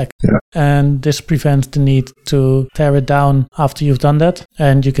stack. Yeah. And this prevents the need to tear it down after you've done that,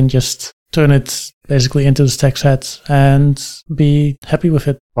 and you can just turn it basically into the stack sets and be happy with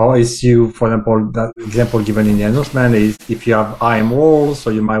it. Or is you, for example, that example given in the announcement is if you have IAM roles,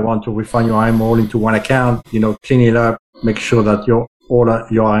 so you might want to refine your IAM role into one account, clean it up, make sure that all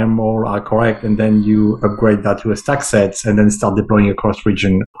your IAM role are correct, and then you upgrade that to a stack set and then start deploying across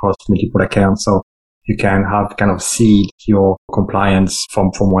region, across multiple accounts. So you can have kind of seed your compliance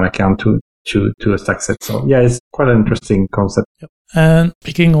from one account to a stack set. So yeah, it's quite an interesting concept. Yep. And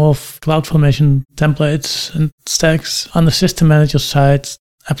speaking of CloudFormation templates and stacks, on the system manager side,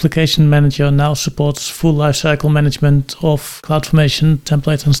 Application Manager now supports full lifecycle management of CloudFormation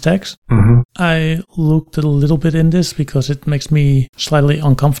templates and stacks. Mm-hmm. I looked a little bit in this because it makes me slightly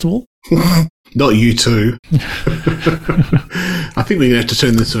uncomfortable. Not you too. I think we're going to have to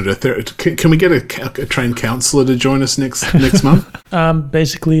turn this into a therapy. Can we get a trained counselor to join us next month?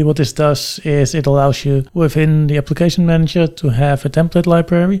 Basically, what this does is it allows you within the Application Manager to have a template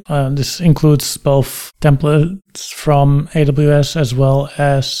library. This includes both templates from AWS as well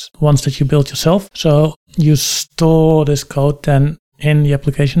as ones that you build yourself. So you store this code then in the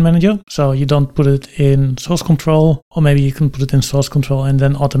Application Manager. So you don't put it in source control, or maybe you can put it in source control and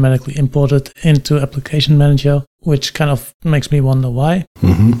then automatically import it into Application Manager, which kind of makes me wonder why.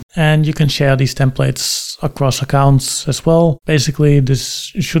 Mm-hmm. And you can share these templates across accounts as well. Basically,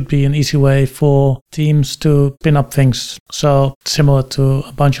 this should be an easy way for teams to pin up things. So similar to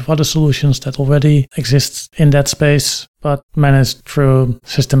a bunch of other solutions that already exist in that space, but managed through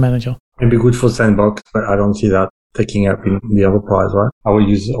System Manager. It'd be good for Sandbox, but I don't see that taking up in the enterprise, right? I will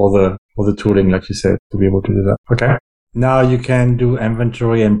use all the tooling, like you said, to be able to do that. Okay. Now you can do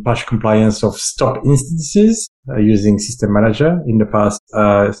inventory and patch compliance of stop instances using System Manager. In the past,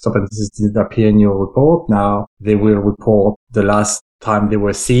 stop instances didn't appear in your report. Now they will report the last time they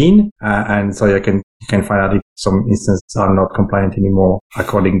were seen, and so you can find out if some instances are not compliant anymore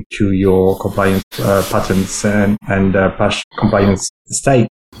according to your compliance patterns and patch compliance state.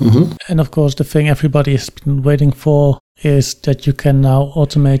 Mm-hmm. And of course, the thing everybody has been waiting for is that you can now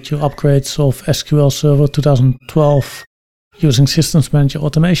automate your upgrades of SQL Server 2012 using Systems Manager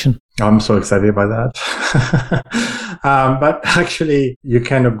automation. I'm so excited about that. But actually, you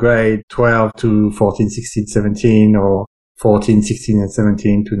can upgrade 12 to 14, 16, 17, or 14, 16, and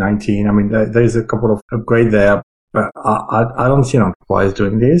 17 to 19. I mean, there is a couple of upgrades there. But I don't see an enterprise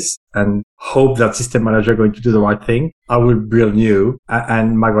doing this, and hope that System Manager going to do the right thing. I will build new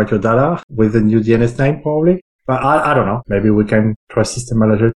and migrate your data with the new DNS name probably. But I don't know. Maybe we can trust System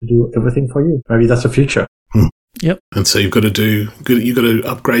Manager to do everything for you. Maybe that's the future. Yep. And so you've got to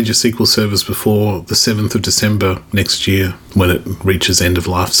upgrade your SQL servers before the 7th of December next year when it reaches end of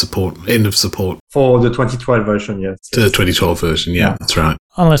support. For the 2012 version, yes. To the 2012 version, yeah, that's right.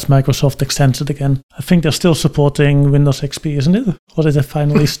 Unless Microsoft extends it again. I think they're still supporting Windows XP, isn't it? Or did they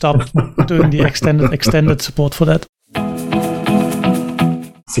finally stop doing the extended support for that?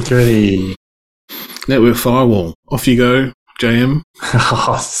 Security. Network firewall. Off you go, JM.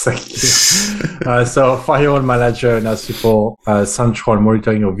 Oh, thank you. So Firewall Manager now support central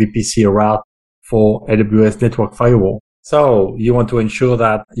monitoring of VPC route for AWS Network Firewall. So you want to ensure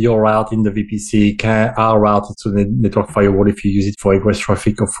that your route in the VPC are routed to the network firewall if you use it for egress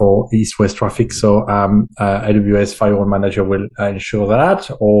traffic or for east-west traffic. So AWS Firewall Manager will ensure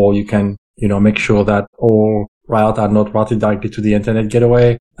that, or you can make sure that all routes are not routed directly to the internet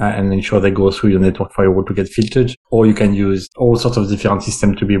gateway and ensure they go through your network firewall to get filtered. Or you can use all sorts of different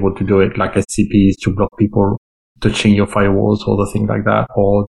systems to be able to do it, like SCPs to block people touching your firewalls, or the things like that,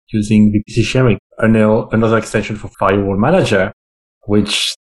 or using VPC sharing. Another extension for Firewall Manager,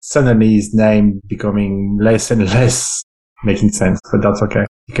 which suddenly is named becoming less and less making sense, but that's okay.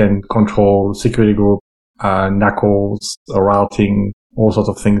 You can control security group, NACLs, routing, all sorts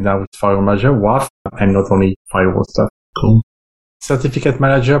of things now with Firewall Manager, WAF, and not only firewall stuff. Cool. Certificate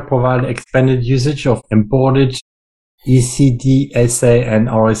Manager provide expanded usage of imported ECD, SA, and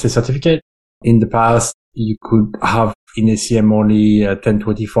RSA certificate. In the past, you could have in ACM only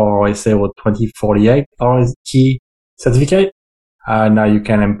 1024 RSA or 2048 RST certificate. Now you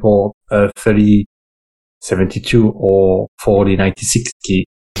can import 3072 or 4096 key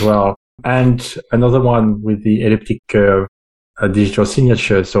as well. And another one with the elliptic curve digital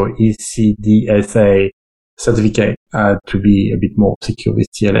signature, so ECDSA certificate to be a bit more secure with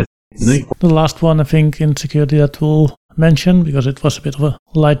TLS. The last one, I think, in security that we'll mention, because it was a bit of a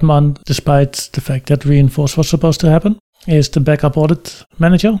light month, despite the fact that Reinforce was supposed to happen, is the Backup Audit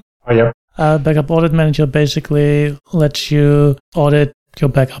Manager. Oh, yeah. Backup Audit Manager basically lets you audit your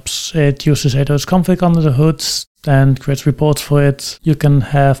backups. It uses AWS config under the hood and creates reports for it. You can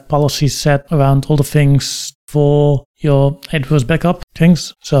have policies set around all the things for your AWS backup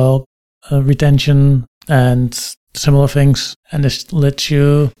things, so retention and similar things, and this lets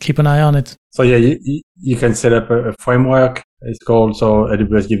you keep an eye on it. So yeah, you can set up a framework. It's called, so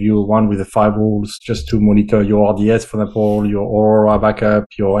AWS give you one with the 5 rules just to monitor your RDS, for example, your Aurora backup,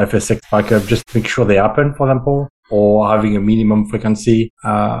 your FSX backup, just make sure they happen, for example, or having a minimum frequency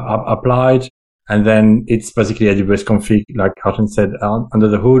applied. And then it's basically AWS config, like Arjun said, under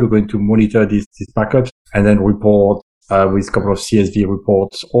the hood. We're going to monitor these backups and then report with a couple of CSV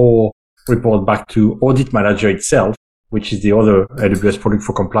reports, or report back to Audit Manager itself, which is the other AWS product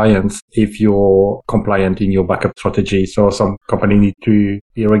for compliance, if you're compliant in your backup strategy. So some company need to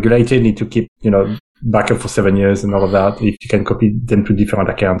be regulated, need to keep, backup for 7 years and all of that, if you can copy them to different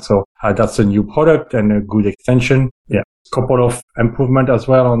accounts. So that's a new product and a good extension. Yeah. Couple of improvement as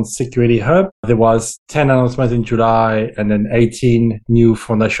well on Security Hub. There was 10 announcements in July and then 18 new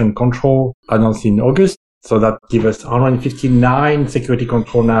foundation control announced in August. So that gives us 159 security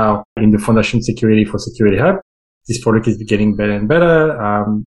control now in the foundation security for Security Hub. This product is getting better and better.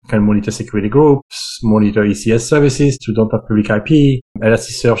 Can monitor security groups, monitor ECS services to don't have public IP,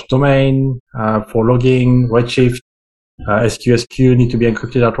 Elasticsearch domain for logging, Redshift, SQSQ need to be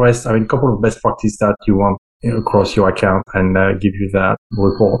encrypted at rest. I mean, a couple of best practices that you want across your account and give you that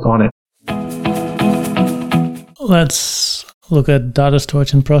report on it. Let's look at data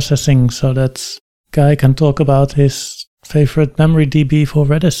storage and processing so that Guy can talk about his favorite memory DB for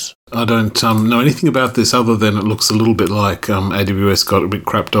Redis. I don't know anything about this other than it looks a little bit like AWS got a bit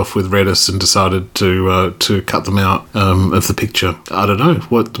crapped off with Redis and decided to cut them out of the picture. I don't know.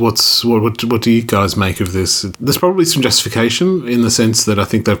 What do you guys make of this? There's probably some justification in the sense that I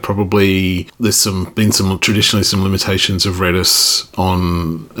think there's traditionally some limitations of Redis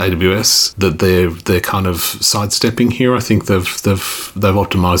on AWS that they're kind of sidestepping here. I think they've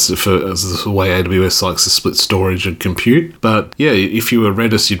optimized it for as the way AWS likes to split storage and compute. But yeah, if you were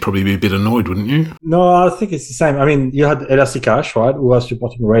Redis, you'd probably be a bit annoyed, wouldn't you? No, I think it's the same. I mean, you had Elasticache, right, who was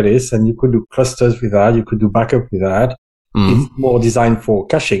supporting Redis, and you could do clusters with that. You could do backup with that. It's more designed for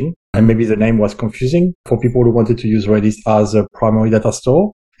caching, and maybe the name was confusing for people who wanted to use Redis as a primary data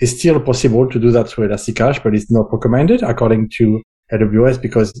store. It's still possible to do that through Elasticache, but it's not recommended according to AWS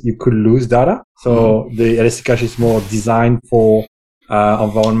because you could lose data. So the Elasticache is more designed for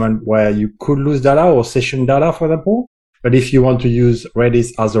environment where you could lose data or session data, for example. But if you want to use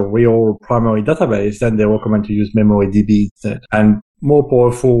Redis as a real primary database, then they recommend to use MemoryDB instead. And more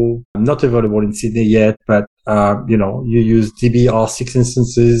powerful, not available in Sydney yet, but, you use DB-R6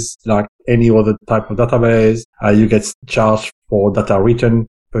 instances like any other type of database. You get charged for data written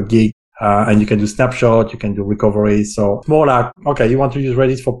per gig. And you can do snapshot, you can do recovery. So it's more like, okay, you want to use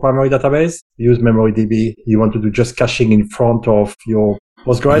Redis for primary database, use MemoryDB. You want to do just caching in front of your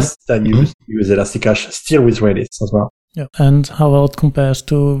Postgres, then use Elasticache still with Redis as well. Yeah, and how well it compares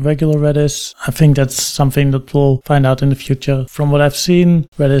to regular Redis, I think that's something that we'll find out in the future. From what I've seen,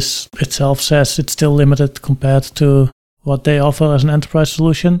 Redis itself says it's still limited compared to what they offer as an enterprise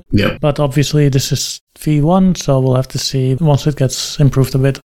solution. Yeah. But obviously this is V1, so we'll have to see once it gets improved a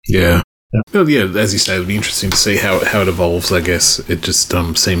bit. Yeah. Well, yeah, as you say, it'll be interesting to see how it evolves, I guess. It just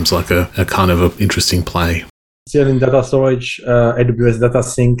seems like a kind of an interesting play. Still in data storage, AWS Data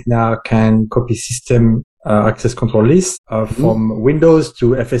Sync now can copy system access control lists from Windows to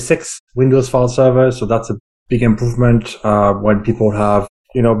FSX, Windows file server. So that's a big improvement when people have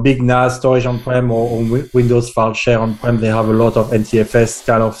big NAS storage on-prem or Windows file share on-prem, they have a lot of NTFS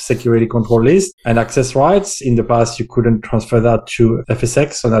kind of security control list and access rights. In the past, you couldn't transfer that to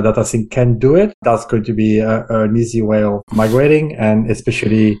FSX, so now DataSync can do it. That's going to be an easy way of migrating, and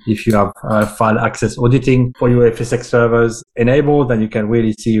especially if you have file access auditing for your FSX servers enabled, then you can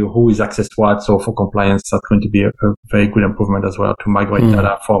really see who is accessed what. So for compliance, that's going to be a very good improvement as well to migrate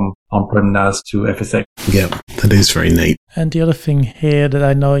data from on-prem NAS to FSX. Yeah, that is very neat. And the other thing here that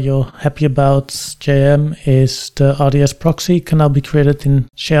I know you're happy about, JM, is the RDS proxy can now be created in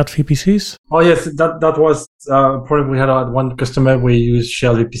shared VPCs. Oh yes, that was a problem we had at one customer. We used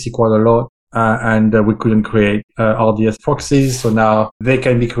shared VPC quite a lot. And we couldn't create RDS proxies. So now they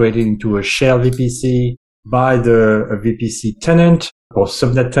can be created into a shared VPC by the VPC tenant or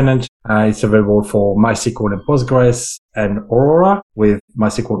subnet tenant. It's available for MySQL and Postgres and Aurora with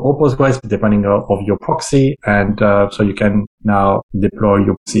MySQL or Postgres, depending on your proxy. And so you can now deploy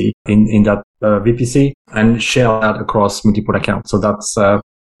your proxy in that VPC and share that across multiple accounts. So that's a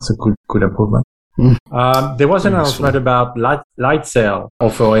good improvement. There was an announcement about Lightsail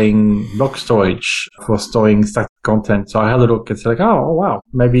offering block storage for storing static content. So I had a look and said, oh wow,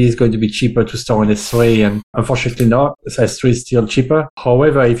 maybe it's going to be cheaper to store in S3, and unfortunately not. S3 is still cheaper.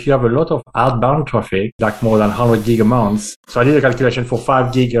 However, if you have a lot of outbound traffic, like more than 100 gig a month, so I did a calculation for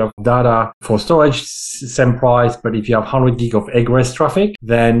 5 gig of data for storage, same price, but if you have 100 gig of egress traffic,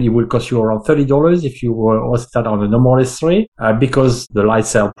 then it will cost you around $30 if you were hosted on a normal S3, because the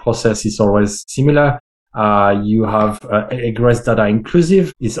Lightsail process is always similar. You have egress data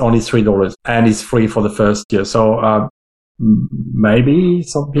inclusive. It's only $3 and it's free for the first year. So maybe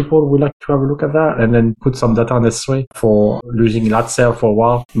some people would like to have a look at that and then put some data on S3 for using Lightsail for a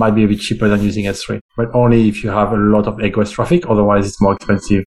while. It might be a bit cheaper than using S3, but only if you have a lot of egress traffic. Otherwise, it's more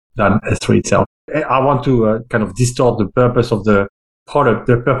expensive than S3 itself. I want to kind of distort the purpose of the product.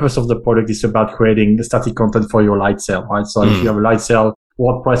 The purpose of the product is about creating static content for your Lightsail, right? So if you have a Lightsail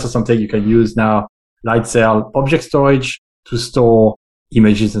WordPress or something, you can use now Lightsail object storage to store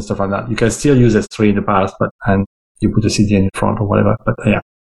images and stuff like that. You can still use S3 in the past, and you put a CDN in front or whatever. But yeah,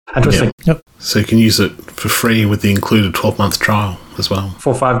 interesting. Yep. So you can use it for free with the included 12-month trial as well.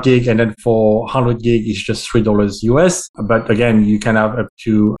 For 5 gig, and then for 100 gig, it's just $3 US. But again, you can have up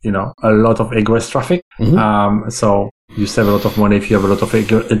to, a lot of egress traffic. So you save a lot of money if you have a lot of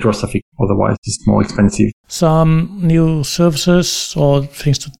egress traffic. Otherwise, it's more expensive. Some new services or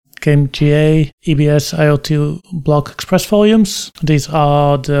things that came GA, EBS IO2 block express volumes. These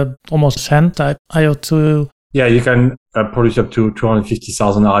are the almost SAN type IO2. Yeah, you can produce up to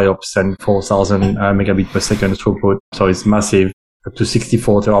 250,000 IOPS and 4,000 megabit per second throughput. So it's massive, up to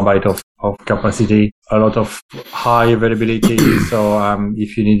 64 terabyte of capacity, a lot of high availability. So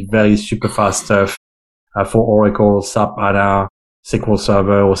if you need very super fast stuff for Oracle, SAP HANA, SQL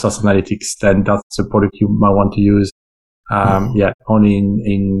Server, or SAS Analytics, then that's a product you might want to use. Only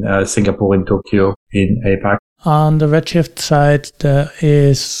in Singapore, in Tokyo, in APAC. On the Redshift side, there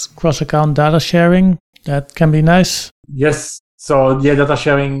is cross-account data sharing. That can be nice. Yes. So data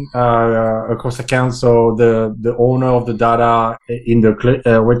sharing across accounts. So the owner of the data in the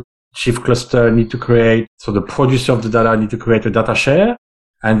Redshift cluster need to create. So the producer of the data need to create a data share.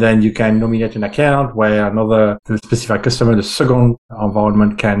 And then you can nominate an account where another specific customer, the second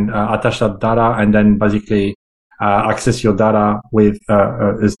environment, can attach that data and then basically access your data with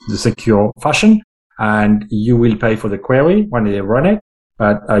the secure fashion, and you will pay for the query when they run it.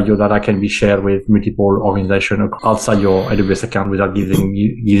 But your data can be shared with multiple organizations outside your AWS account without giving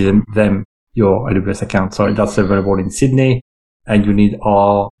them your AWS account. So that's available in Sydney, and you need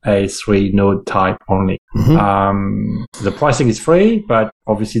RA3 node type only. The pricing is free, but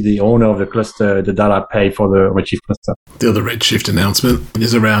obviously the owner of the cluster, the data pay for the Redshift cluster. The other Redshift announcement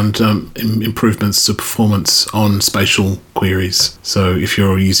is around improvements to performance on spatial queries. So if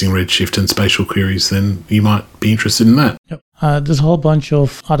you're using Redshift and spatial queries, then you might be interested in that. Yep. There's a whole bunch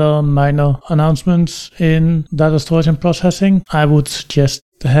of other minor announcements in data storage and processing. I would suggest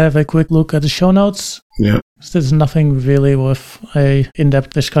to have a quick look at the show notes. Yeah. There's nothing really worth a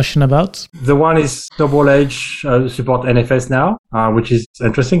in-depth discussion about. The one is Double Edge support NFS now, which is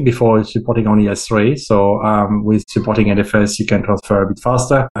interesting. Before it's supporting only S3. So with supporting NFS, you can transfer a bit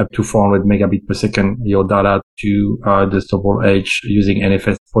faster, up to 400 megabit per second, your data to this Double Edge using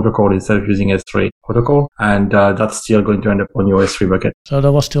NFS protocol instead of using S3 protocol. And that's still going to end up on your S3 bucket. So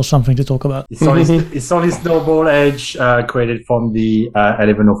there was still something to talk about. It's only Double Edge created from the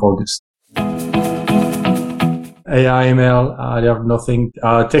 11th of August. AI/ML, they have nothing.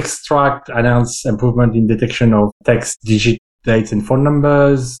 Textract announced improvement in detection of text digit dates and phone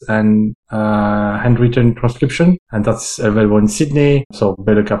numbers and handwritten transcription. And that's available in Sydney. So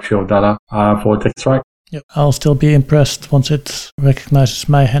better capture of data for text track. Yep. I'll still be impressed once it recognizes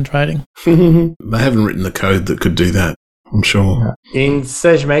my handwriting. They haven't written the code that could do that, I'm sure. Yeah. In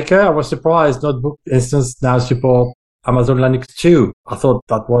SageMaker, I was surprised Notebook instance now support Amazon Linux 2. I thought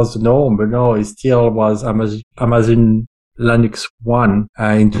that was the norm, but no, it still was Amazon Linux 1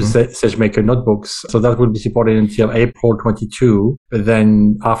 into SageMaker notebooks. So that will be supported until April 22. But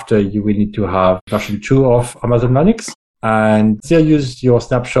then after, you will need to have version 2 of Amazon Linux and still use your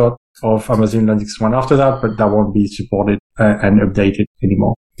snapshot of Amazon Linux 1 after that, but that won't be supported and updated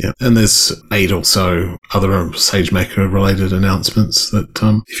anymore. Yeah, and there's 8 or so other SageMaker related announcements that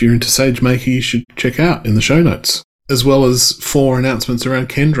if you're into SageMaker, you should check out in the show notes, as well as 4 announcements around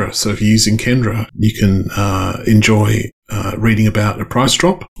Kendra. So if you're using Kendra, you can enjoy reading about a price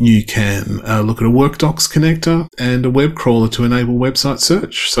drop. You can look at a WorkDocs connector and a web crawler to enable website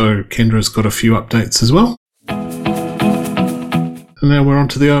search. So Kendra's got a few updates as well. And now we're on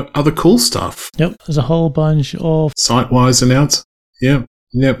to the other cool stuff. Yep, there's a whole bunch of Sitewise announced. Yep.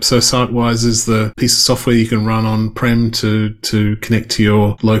 So Sitewise is the piece of software you can run on-prem to connect to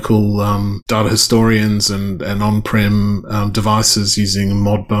your local data historians and on-prem devices using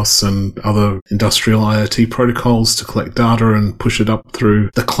Modbus and other industrial IoT protocols to collect data and push it up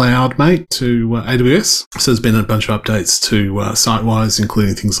through the cloud, mate, to AWS. So there's been a bunch of updates to Sitewise,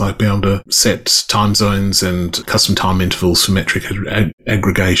 including things like being able to set time zones and custom time intervals for metric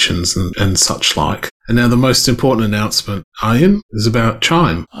aggregations and such like. And now the most important announcement, Ian, is about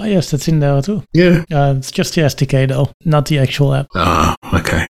Chime. Oh, yes, that's in there too. Yeah. It's just the SDK though, not the actual app. Ah,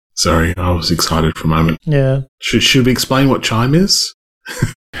 okay. Sorry, I was excited for a moment. Yeah. Should we explain what Chime is?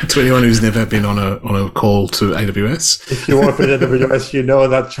 To anyone who's never been on a call to AWS. If you work with AWS, you know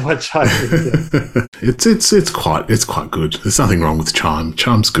that Chime is. It's quite good. There's nothing wrong with Chime.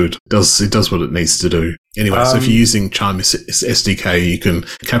 Chime's good. It does what it needs to do. Anyway, so if you're using Chime SDK, you can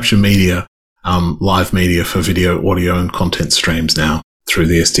capture media, live media for video, audio, and content streams now through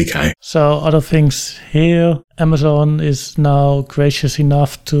the SDK. So other things here, Amazon is now gracious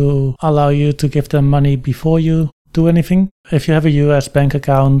enough to allow you to give them money before you do anything. If you have a US bank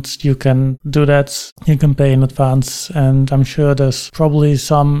account, you can do that. You can pay in advance, and I'm sure there's probably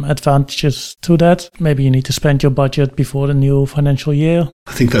some advantages to that. Maybe you need to spend your budget before the new financial year.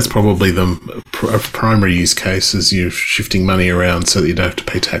 I think that's probably the primary use case, is you're shifting money around so that you don't have to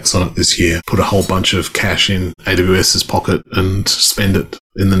pay tax on it this year. Put a whole bunch of cash in AWS's pocket and spend it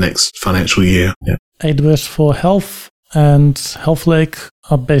in the next financial year. Yeah. AWS for Health and HealthLake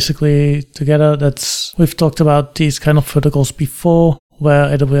are basically together. We've talked about these kind of verticals before, where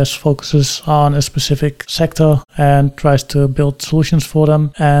AWS focuses on a specific sector and tries to build solutions for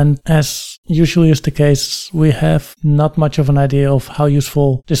them. And as usually is the case, we have not much of an idea of how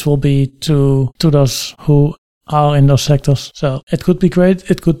useful this will be to those who are in those sectors. So it could be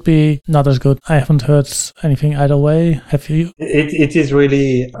great, it could be not as good. I haven't heard anything either way. Have you? It is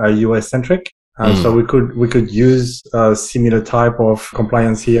really US centric. So we could use a similar type of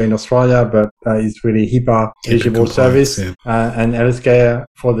compliance here in Australia, but it's really HIPAA eligible service and healthcare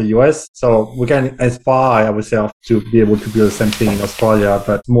for the US. So we can aspire ourselves to be able to build the same thing in Australia,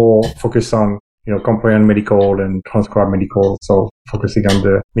 but more focus on comprehend medical and transcribe medical. So focusing on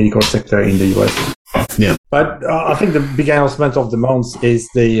the medical sector in the US. Yeah. But I think the big announcement of the month is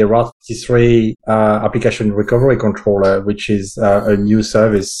the Route 53 application recovery controller, which is a new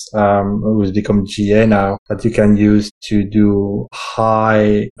service who's become GA now, that you can use to do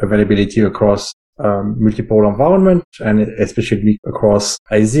high availability across multiple environment, and especially across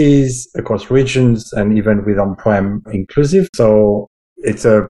AZs, across regions, and even with on-prem inclusive. So it's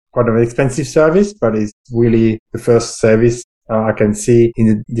a quite an expensive service, but it's really the first service I can see in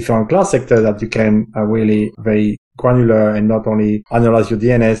the different cloud sector that you can really very granular and not only analyze your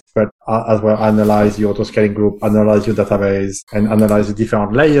DNS, but as well analyze your autoscaling group, analyze your database, and analyze the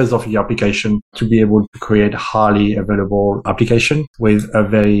different layers of your application to be able to create highly available application with a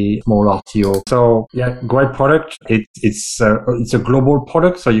very small RTO. So yeah, great product. It's a global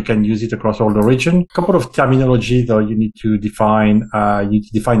product, so you can use it across all the region. A couple of terminology though you need to define. You need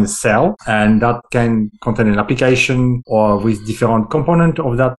to define a cell, and that can contain an application or with different component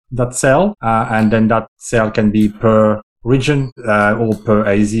of that cell, and then that cell can be per region or per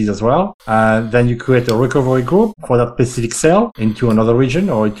AZs as well. Then you create a recovery group for that specific cell into another region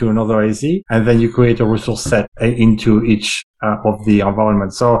or into another AZ, and then you create a resource set into each of the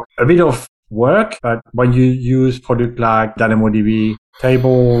environment. So a bit of work, but when you use product like DynamoDB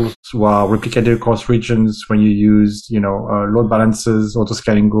tables who are replicated across regions, when you use load balancers,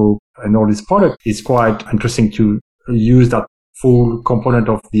 autoscaling group, and all this product, it's quite interesting to use that full component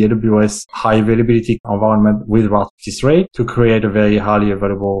of the AWS high availability environment with Route 53 to create a very highly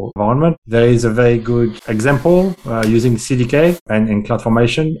available environment. There is a very good example using CDK and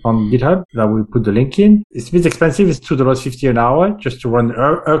CloudFormation on GitHub that we'll put the link in. It's a bit expensive. It's $2.50 an hour just to run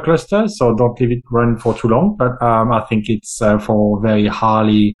a cluster. So don't leave it run for too long. But I think it's for very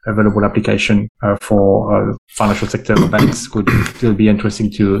highly available application for financial sector banks could still be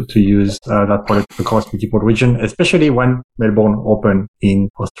interesting to use that product across multiple regions, especially when Melbourne open in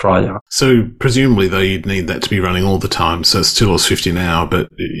Australia. So presumably though you'd need that to be running all the time. So it's $2.50 an hour, but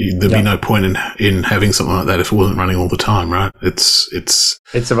there'd be no point in having something like that if it wasn't running all the time, right?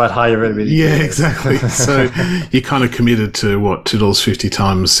 It's about high availability. Yeah, exactly. So you're kind of committed to what, $2.50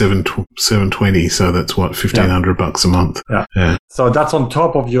 times $7.20. So that's what, $1,500 a month. Yeah. So that's on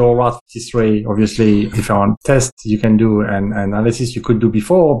top of your Route 53, obviously different tests you can do and analysis you could do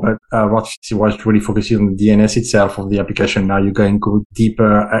before, but Route 53 was really focusing on the DNS itself of the application. Now you go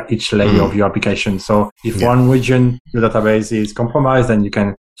deeper at each layer of your application. So if one region, your database is compromised, then you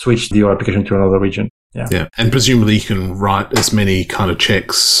can switch your application to another region. Yeah. And presumably you can write as many kind of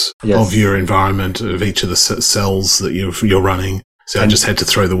checks of your environment, of each of the cells that you're running. So I just had to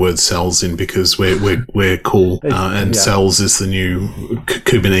throw the word cells in because we're cool, and cells is the new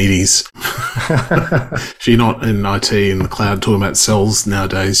Kubernetes. If you're not in IT and the cloud talking about cells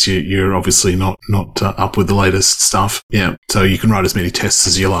nowadays, you're obviously not up with the latest stuff. Yeah, so you can write as many tests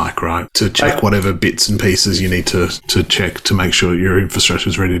as you like, right, to check whatever bits and pieces you need to check to make sure your infrastructure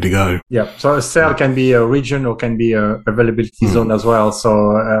is ready to go. Yeah, so a cell can be a region or can be a availability zone as well.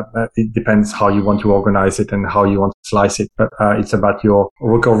 So it depends how you want to organize it and how you want to slice it, but it's about your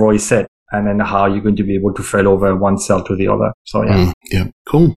recovery set and then how you're going to be able to fail over one cell to the other. So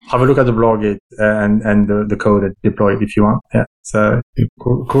Cool. Have a look at the blog and the code that deployed if you want. Yeah, so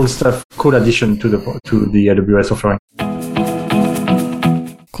cool stuff, cool addition to the AWS offering.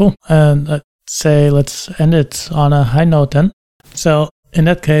 Cool. And I'd say let's end it on a high note then. So in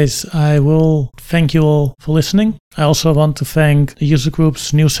that case, I will thank you all for listening. I also want to thank the user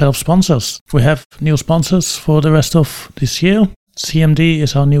group's new set of sponsors. We have new sponsors for the rest of this year. CMD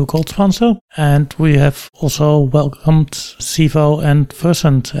is our new gold sponsor, and we have also welcomed Civo and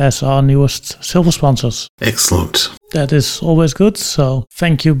Versant as our newest silver sponsors. Excellent. That is always good. So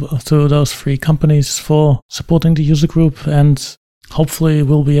thank you to those 3 companies for supporting the user group, and hopefully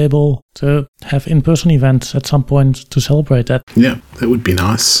we'll be able to have in-person events at some point to celebrate that. Yeah, that would be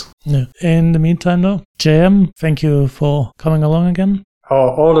nice. Yeah. In the meantime, though, JM, thank you for coming along again.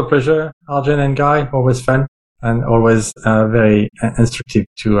 Oh, all the pleasure, Arjen and Guy. Always fun and always very instructive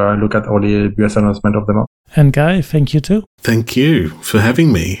to look at all the AWS announcement of the month. And Guy, thank you too. Thank you for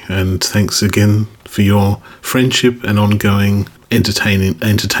having me, and thanks again for your friendship and ongoing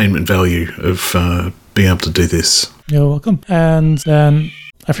entertainment value of being able to do this. You're welcome. And then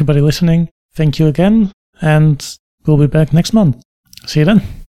everybody listening, thank you again, and we'll be back next month. See you then.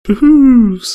 Woohoo!